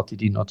cause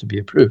LTD not to be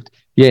approved?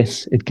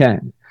 Yes, it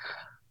can.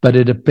 But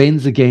it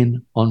depends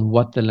again on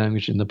what the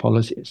language in the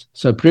policy is.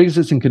 So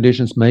pre-existing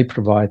conditions may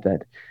provide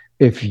that.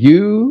 If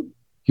your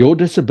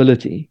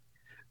disability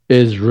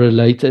is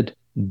related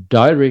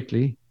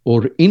directly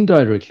or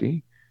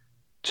indirectly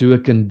to a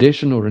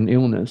condition or an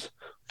illness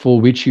for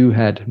which you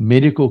had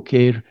medical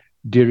care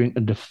during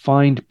a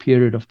defined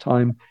period of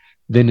time,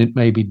 then it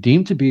may be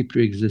deemed to be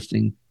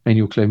pre-existing and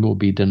your claim will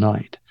be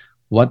denied.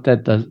 What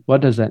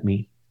does that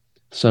mean?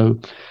 So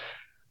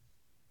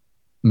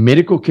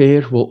medical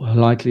care will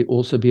likely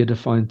also be a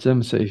defined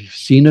term. So if you've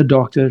seen a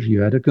doctor,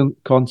 you had a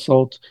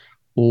consult,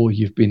 or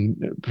you've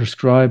been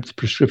prescribed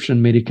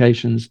prescription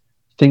medications,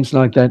 things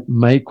like that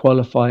may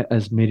qualify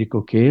as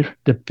medical care,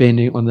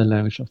 depending on the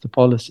language of the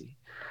policy.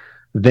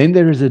 Then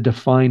there is a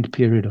defined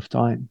period of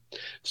time.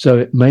 So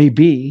it may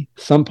be,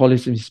 some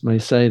policies may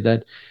say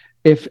that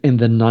if in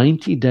the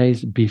 90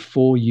 days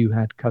before you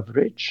had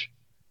coverage,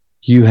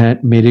 you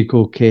had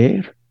medical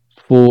care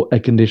for a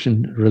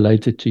condition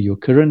related to your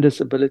current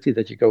disability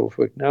that you go off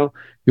work now,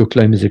 your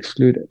claim is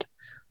excluded.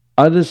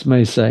 Others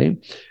may say,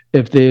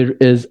 if there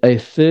is a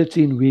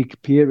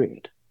 13-week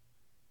period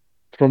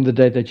from the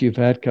day that you've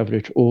had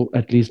coverage, or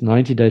at least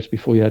 90 days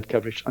before you had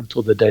coverage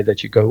until the day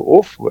that you go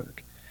off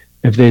work,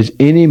 if there's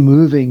any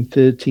moving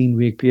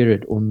 13-week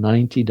period or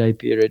 90-day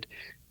period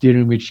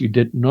during which you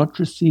did not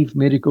receive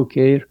medical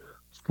care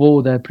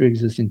for that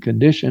pre-existing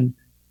condition,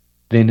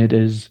 then it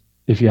is,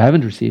 if you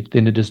haven't received,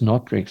 then it is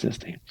not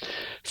pre-existing.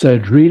 So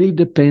it really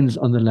depends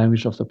on the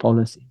language of the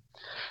policy.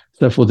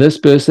 So for this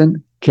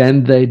person,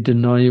 can they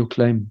deny your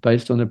claim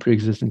based on a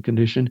pre-existing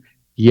condition?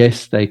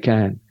 Yes, they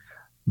can.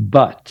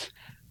 But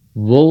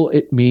will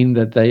it mean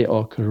that they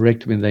are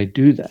correct when they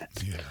do that?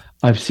 Yeah.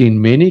 I've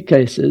seen many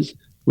cases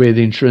where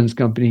the insurance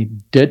company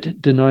did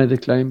deny the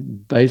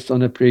claim based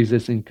on a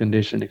pre-existing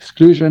condition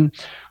exclusion,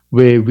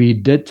 where we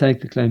did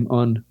take the claim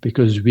on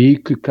because we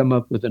could come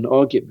up with an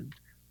argument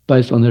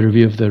based on the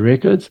review of the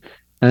records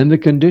and the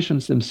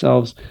conditions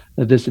themselves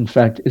that this, in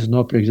fact, is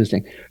not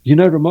pre-existing.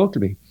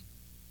 Remarkably,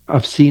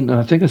 I've seen,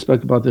 I think I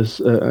spoke about this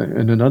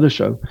in another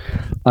show,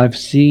 I've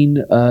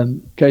seen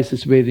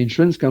cases where the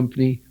insurance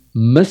company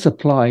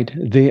misapplied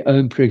their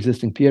own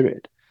pre-existing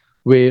period,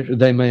 where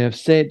they may have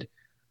said,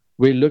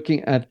 we're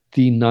looking at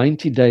the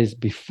 90 days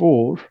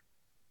before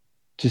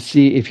to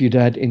see if you'd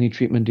had any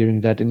treatment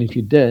during that. And if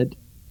you did,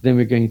 then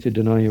we're going to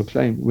deny your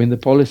claim. When the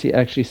policy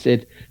actually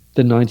said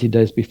the 90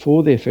 days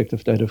before the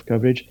effective date of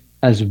coverage,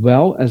 as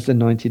well as the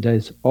 90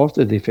 days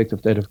after the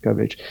effective date of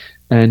coverage.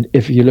 And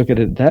if you look at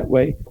it that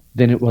way,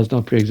 then it was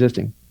not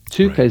pre-existing.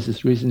 Two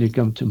cases recently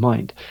come to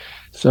mind.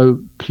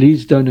 So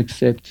please don't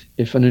accept,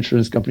 if an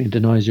insurance company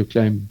denies your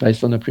claim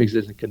based on a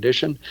pre-existing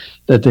condition,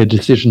 that their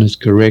decision is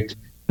correct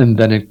and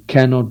then it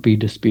cannot be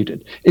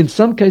disputed. In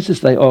some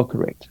cases, they are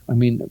correct. I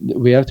mean,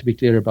 we have to be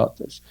clear about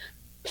this.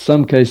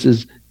 Some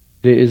cases,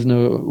 there is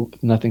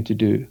nothing to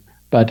do.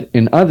 But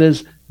in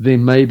others, there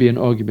may be an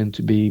argument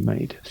to be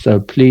made.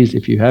 So please,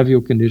 if you have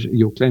your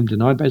claim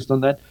denied based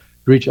on that,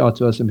 reach out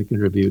to us and we can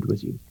review it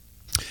with you.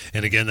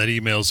 And again, that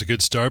email is a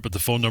good start, but the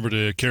phone number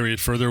to carry it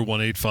further,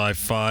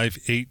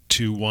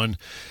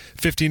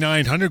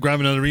 1-855-821-5900. Grab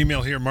another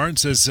email here. Martin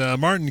says,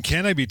 Martin,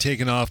 can I be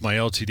taken off my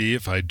LTD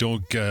if I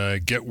don't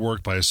get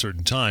work by a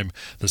certain time?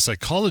 The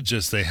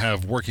psychologist they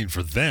have working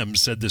for them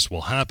said this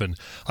will happen.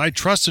 I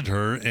trusted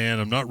her,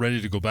 and I'm not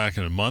ready to go back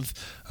in a month.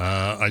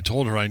 I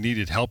told her I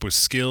needed help with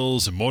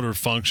skills and motor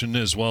function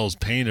as well as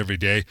pain every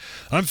day.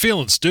 I'm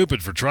feeling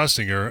stupid for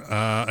trusting her.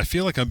 I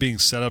feel like I'm being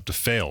set up to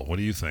fail. What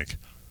do you think?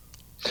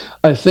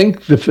 I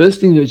think the first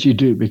thing that you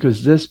do,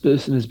 because this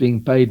person is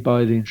being paid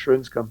by the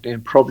insurance company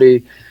and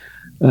probably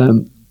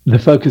the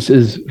focus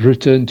is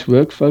return to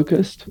work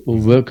focused or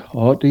work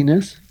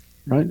hardiness,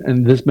 right?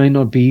 And this may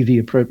not be the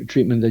appropriate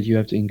treatment that you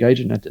have to engage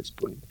in at this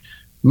point.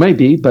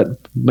 Maybe,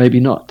 but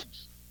maybe not.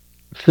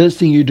 First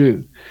thing you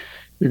do,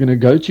 you're going to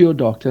go to your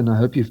doctor, and I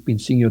hope you've been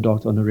seeing your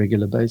doctor on a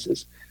regular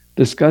basis.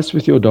 Discuss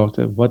with your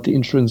doctor what the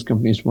insurance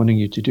company is wanting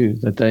you to do,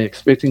 that they're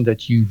expecting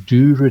that you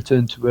do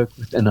return to work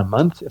within a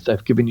month if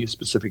they've given you a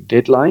specific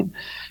deadline.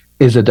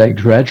 Is it a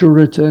gradual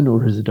return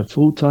or is it a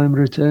full-time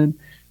return?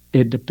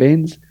 It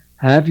depends.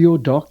 Have your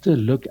doctor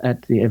look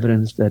at the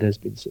evidence that has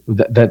been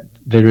that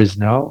there is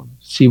now,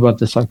 see what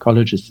the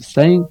psychologist is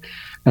saying,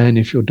 and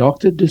if your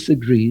doctor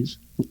disagrees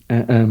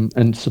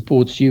and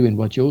supports you in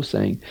what you're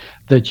saying,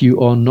 that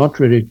you are not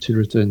ready to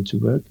return to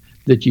work,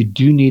 that you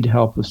do need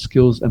help with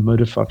skills and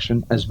motor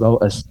function as well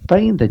as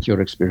pain that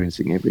you're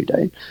experiencing every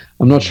day.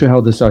 I'm not sure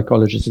how the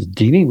psychologist is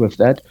dealing with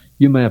that.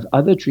 You may have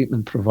other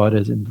treatment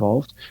providers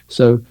involved.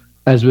 So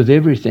as with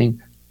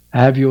everything,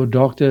 have your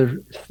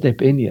doctor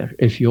step in here.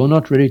 If you're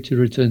not ready to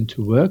return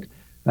to work,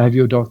 have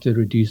your doctor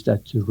reduce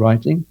that to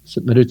writing,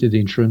 submit it to the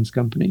insurance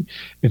company.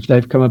 If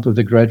they've come up with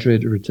a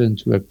graduated return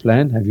to work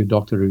plan, have your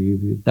doctor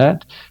review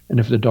that. And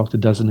if the doctor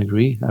doesn't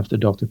agree, have the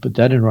doctor put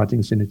that in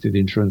writing, send it to the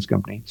insurance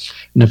company.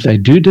 And if they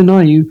do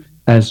deny you,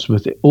 as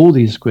with all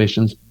these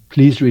questions,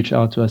 please reach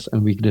out to us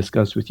and we can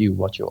discuss with you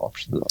what your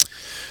options are.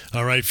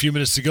 All right, a few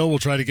minutes to go. We'll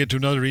try to get to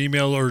another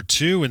email or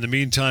two. In the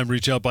meantime,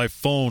 reach out by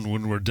phone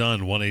when we're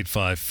done,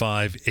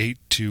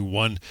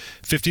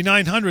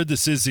 1-855-821-5900.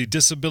 This is the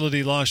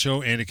Disability Law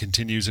Show, and it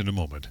continues in a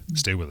moment.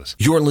 Stay with us.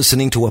 You're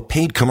listening to a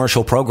paid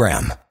commercial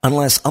program.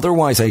 Unless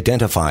otherwise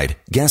identified,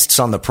 guests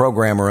on the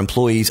program are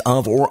employees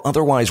of or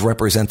otherwise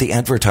represent the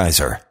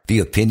advertiser. The The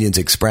opinions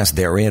expressed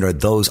therein are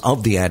those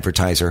of the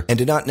advertiser and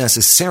do not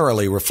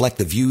necessarily reflect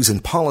the views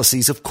and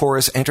policies of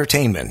Chorus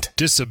Entertainment.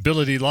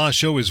 Disability Law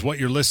Show is what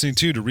you're listening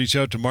to. To reach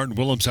out to Martin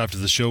Willems after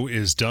the show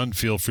is done,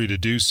 feel free to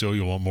do so.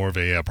 You'll want more of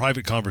a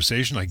private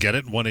conversation. I get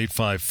it.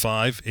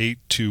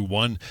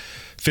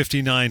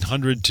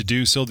 1-855-821-5900 to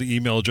do so. The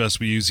email address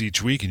we use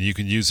each week, and you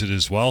can use it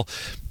as well.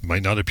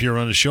 Might not appear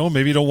on the show.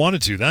 Maybe you don't want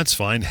it to. That's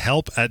fine.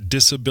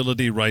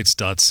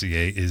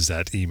 help@disabilityrights.ca is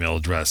that email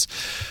address.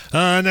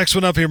 Next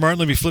one up here, Martin.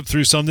 Let me flip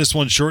through some. This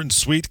one's short and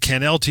sweet.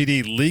 Can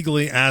LTD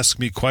legally ask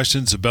me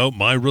questions about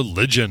my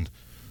religion?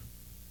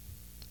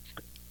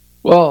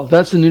 Well,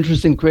 that's an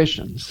interesting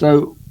question.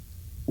 So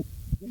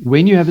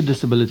when you have a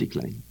disability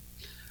claim,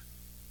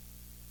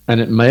 and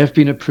it may have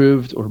been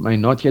approved or may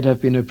not yet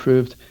have been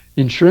approved,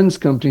 insurance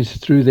companies,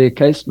 through their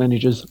case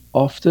managers,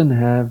 often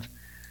have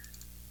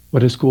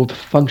what is called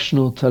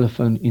functional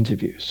telephone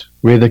interviews,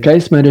 where the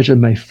case manager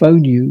may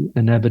phone you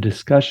and have a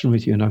discussion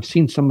with you. And I've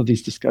seen some of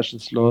these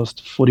discussions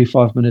last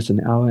 45 minutes,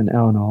 an hour and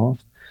a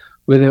half,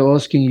 where they're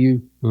asking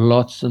you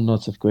lots and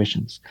lots of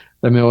questions.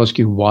 They may ask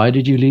you, why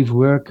did you leave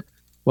work?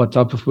 What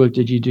type of work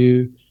did you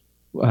do?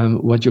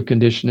 What your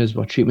condition is,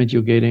 what treatment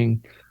you're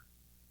getting,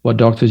 what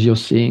doctors you're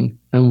seeing,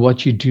 and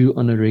what you do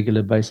on a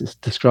regular basis.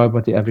 Describe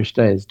what the average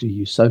day is. Do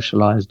you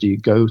socialize? Do you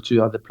go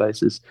to other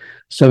places?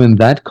 So in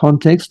that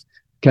context,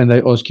 can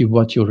they ask you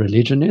what your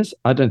religion is?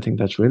 I don't think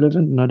that's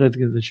relevant, and I don't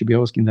think they should be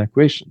asking that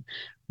question.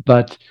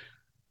 But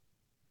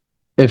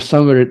if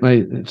somewhere it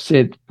may have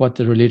said what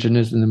the religion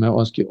is, and they may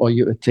ask you, are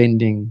you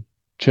attending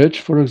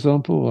church, for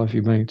example, or if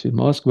you're going to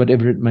mosque,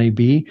 whatever it may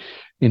be,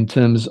 in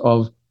terms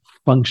of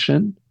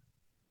function,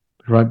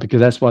 right?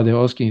 Because that's why they're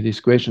asking you these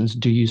questions.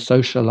 Do you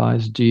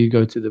socialize? Do you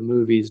go to the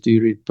movies? Do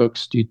you read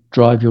books? Do you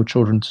drive your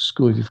children to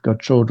school if you've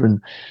got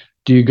children?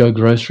 Do you go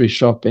grocery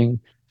shopping?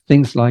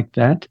 Things like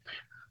that.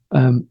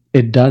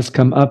 It does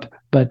come up,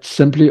 but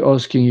simply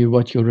asking you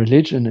what your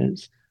religion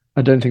is,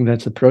 I don't think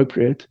that's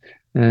appropriate.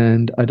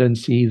 And I don't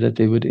see that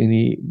there would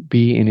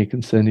be any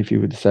concern if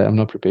you would say, I'm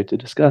not prepared to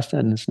discuss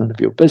that, and it's none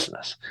of your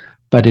business.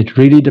 But it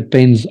really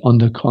depends on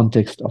the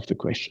context of the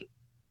question.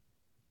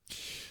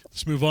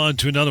 Let's move on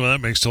to another one.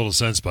 That makes total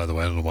sense, by the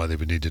way. I don't know why they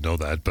would need to know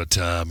that. But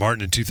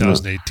Martin, in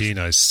 2018,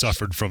 I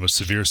suffered from a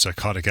severe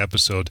psychotic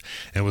episode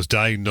and was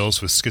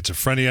diagnosed with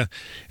schizophrenia.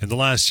 In the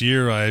last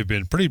year, I've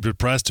been pretty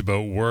depressed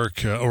about work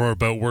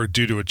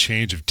due to a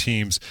change of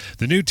teams.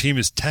 The new team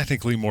is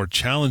technically more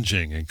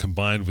challenging, and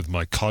combined with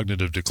my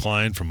cognitive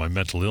decline from my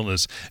mental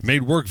illness, it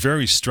made work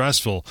very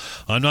stressful.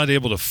 I'm not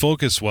able to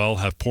focus well,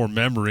 have poor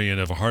memory, and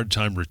have a hard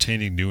time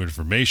retaining new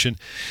information.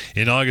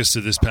 In August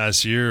of this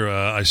past year,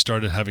 I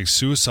started having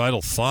suicidal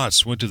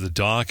thoughts, went to the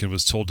doc and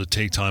was told to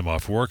take time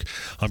off work.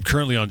 I'm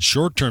currently on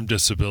short-term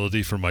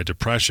disability for my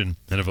depression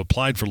and have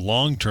applied for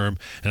long-term,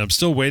 and I'm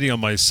still waiting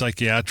on my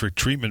psychiatric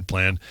treatment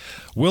plan.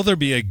 Will there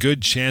be a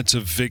good chance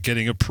of it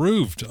getting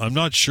approved? I'm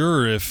not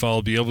sure if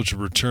I'll be able to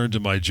return to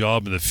my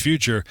job in the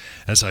future,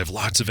 as I have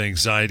lots of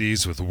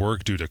anxieties with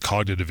work due to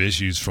cognitive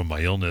issues from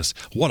my illness.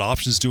 What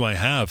options do I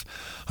have?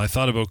 I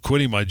thought about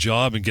quitting my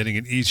job and getting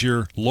an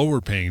easier,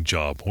 lower-paying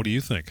job. What do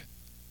you think?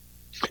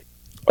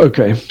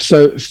 Okay,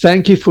 so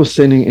thank you for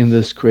sending in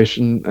this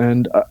question,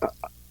 and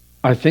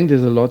I think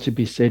there's a lot to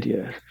be said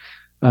here.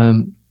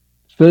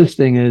 First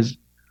thing is,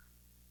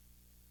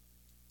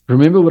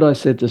 remember what I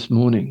said this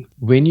morning.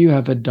 When you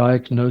have a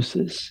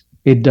diagnosis,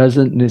 it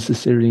doesn't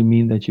necessarily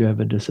mean that you have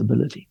a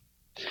disability.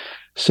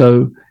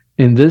 So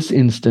in this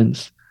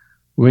instance,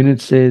 when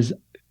it says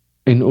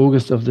in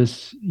August of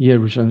this year,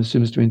 which I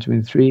assume is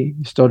 2023,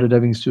 he started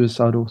having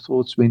suicidal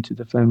thoughts, went to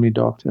the family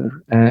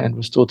doctor, and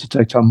was told to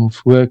take time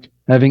off work,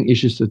 having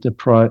issues with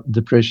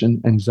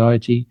depression,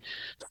 anxiety,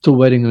 still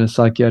waiting on a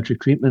psychiatric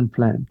treatment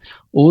plan.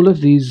 All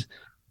of these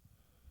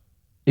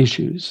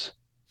issues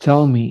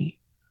tell me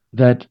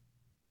that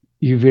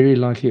you very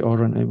likely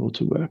are unable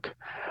to work.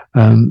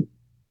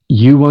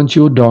 You want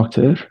your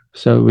doctor,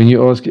 so when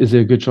you ask, is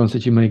there a good chance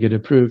that you may get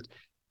approved?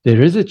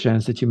 There is a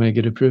chance that you may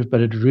get approved, but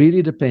it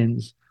really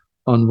depends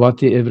on what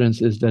the evidence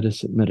is that is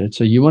submitted.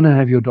 So you want to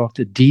have your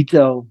doctor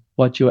detail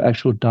what your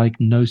actual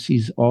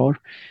diagnoses are,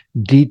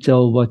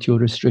 detail what your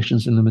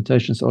restrictions and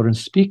limitations are, and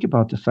speak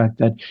about the fact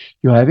that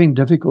you're having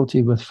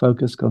difficulty with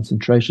focus,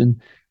 concentration,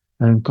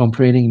 and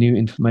comprehending new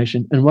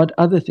information, and what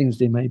other things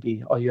there may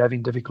be. Are you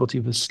having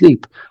difficulty with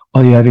sleep?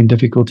 Are you having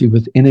difficulty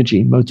with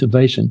energy,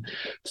 motivation,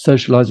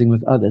 socializing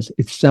with others?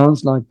 It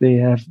sounds like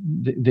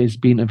there's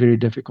been a very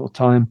difficult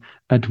time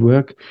at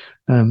work.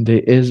 There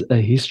is a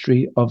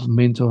history of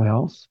mental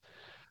health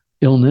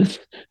illness,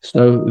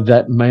 so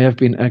that may have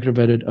been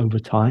aggravated over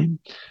time.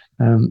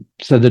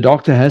 So the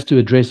doctor has to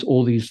address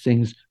all these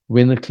things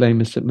when the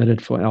claim is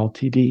submitted for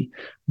LTD.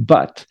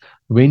 But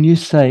when you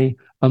say,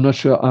 I'm not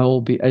sure I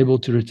will be able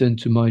to return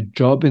to my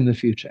job in the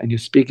future, and you're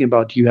speaking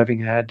about you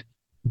having had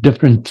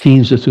different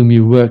teams with whom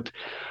you worked,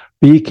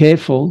 be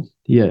careful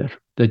here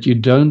that you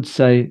don't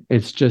say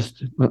it's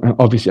just,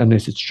 obviously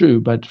unless it's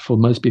true, but for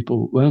most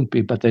people it won't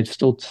be, but they'd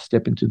still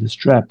step into this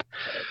trap.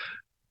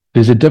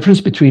 There's a difference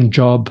between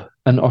job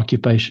and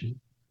occupation.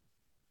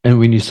 And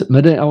when you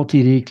submit an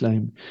LTD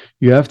claim,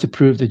 you have to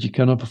prove that you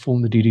cannot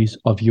perform the duties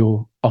of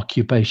your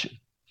occupation.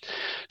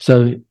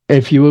 So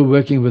if you were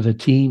working with a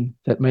team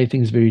that made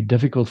things very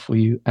difficult for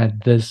you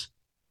at this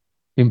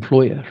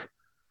employer,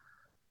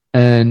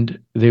 and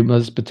there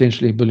was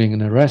potentially bullying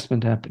and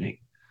harassment happening,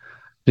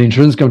 the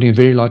insurance company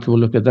very likely will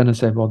look at that and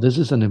say, well, this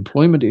is an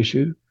employment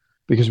issue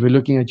because we're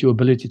looking at your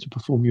ability to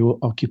perform your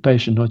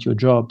occupation, not your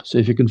job. So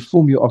if you can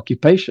perform your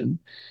occupation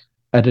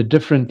at a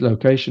different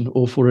location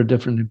or for a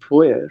different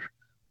employer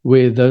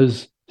where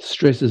those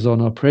stresses are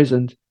not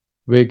present,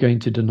 we're going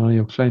to deny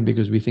your claim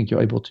because we think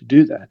you're able to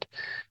do that.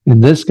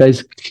 In this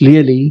case,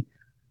 clearly,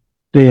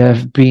 there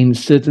have been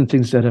certain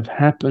things that have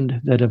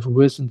happened that have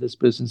worsened this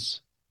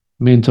person's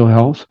mental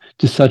health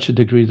to such a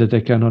degree that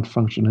they cannot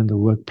function in the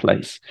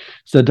workplace.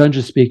 So don't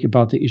just speak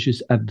about the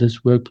issues at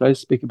this workplace,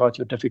 speak about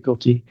your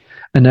difficulty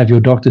and have your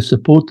doctor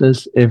support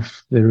this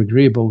if they're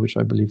agreeable, which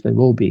I believe they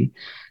will be.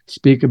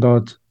 Speak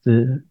about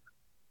the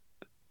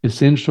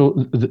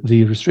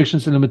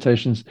restrictions and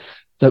limitations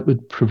that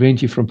would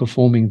prevent you from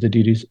performing the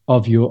duties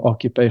of your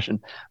occupation.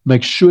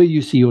 Make sure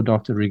you see your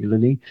doctor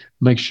regularly.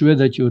 Make sure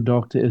that your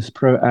doctor is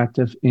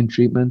proactive in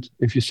treatment.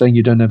 If you're saying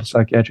you don't have a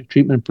psychiatric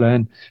treatment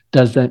plan,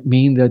 does that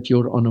mean that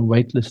you're on a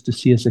wait list to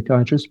see a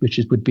psychiatrist, which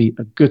would be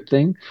a good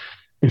thing?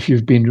 If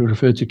you've been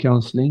referred to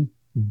counseling,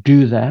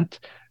 do that.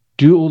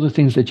 Do all the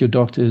things that your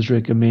doctor is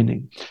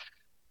recommending.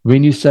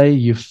 When you say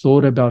you've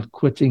thought about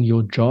quitting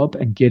your job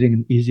and getting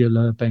an easier,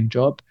 lower paying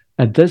job,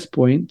 at this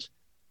point,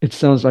 it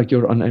sounds like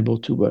you're unable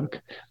to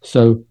work.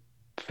 So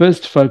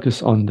first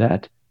focus on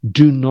that.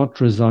 Do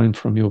not resign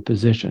from your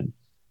position.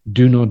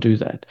 Do not do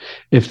that.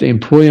 If the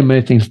employer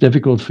made things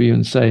difficult for you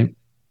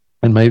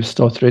and may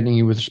start threatening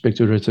you with respect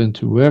to return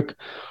to work,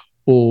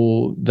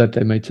 or that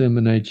they may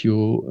terminate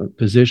your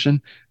position,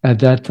 at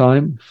that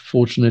time,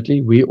 fortunately,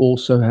 we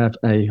also have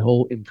a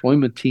whole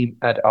employment team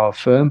at our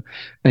firm,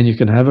 and you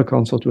can have a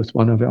consult with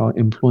one of our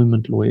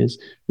employment lawyers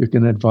who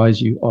can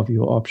advise you of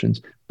your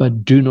options.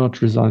 But do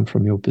not resign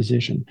from your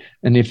position.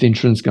 And if the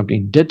insurance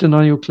company did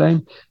deny your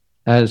claim,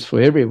 as for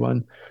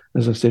everyone,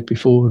 as I've said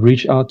before,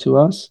 reach out to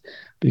us,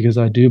 because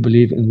I do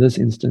believe in this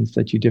instance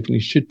that you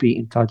definitely should be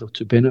entitled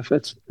to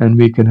benefits, and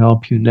we can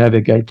help you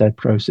navigate that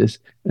process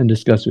and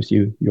discuss with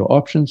you your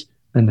options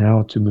and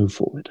how to move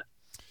forward.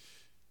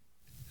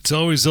 It's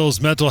always those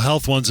mental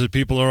health ones that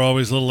people are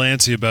always a little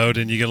antsy about,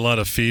 and you get a lot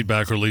of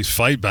feedback or at least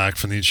fight back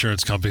from the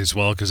insurance company as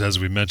well. Because as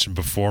we mentioned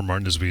before,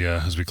 Martin, as we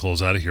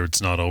close out of here,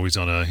 it's not always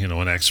on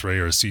an X-ray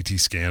or a CT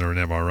scan or an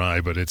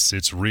MRI, but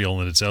it's real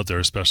and it's out there,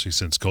 especially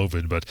since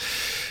COVID. But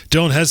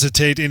don't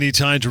hesitate any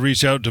time to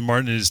reach out to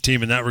Martin and his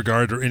team in that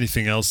regard, or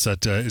anything else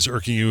that is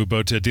irking you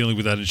about dealing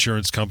with that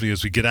insurance company.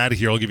 As we get out of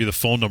here, I'll give you the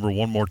phone number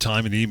one more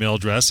time and the email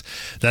address.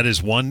 That is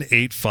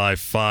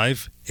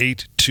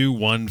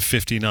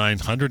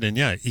 1-855-821-5900. And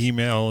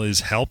email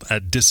is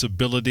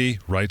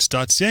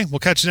help@disabilityrights.ca. We'll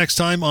catch you next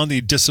time on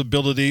the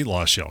Disability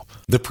Law Show.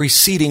 The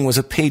preceding was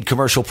a paid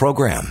commercial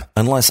program.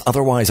 Unless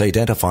otherwise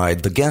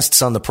identified, the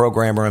guests on the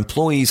program are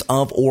employees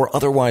of or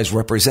otherwise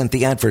represent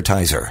the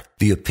advertiser.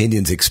 The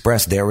opinions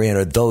expressed therein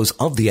are those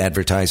of the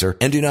advertiser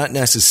and do not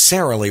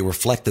necessarily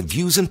reflect the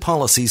views and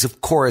policies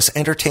of Chorus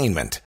Entertainment.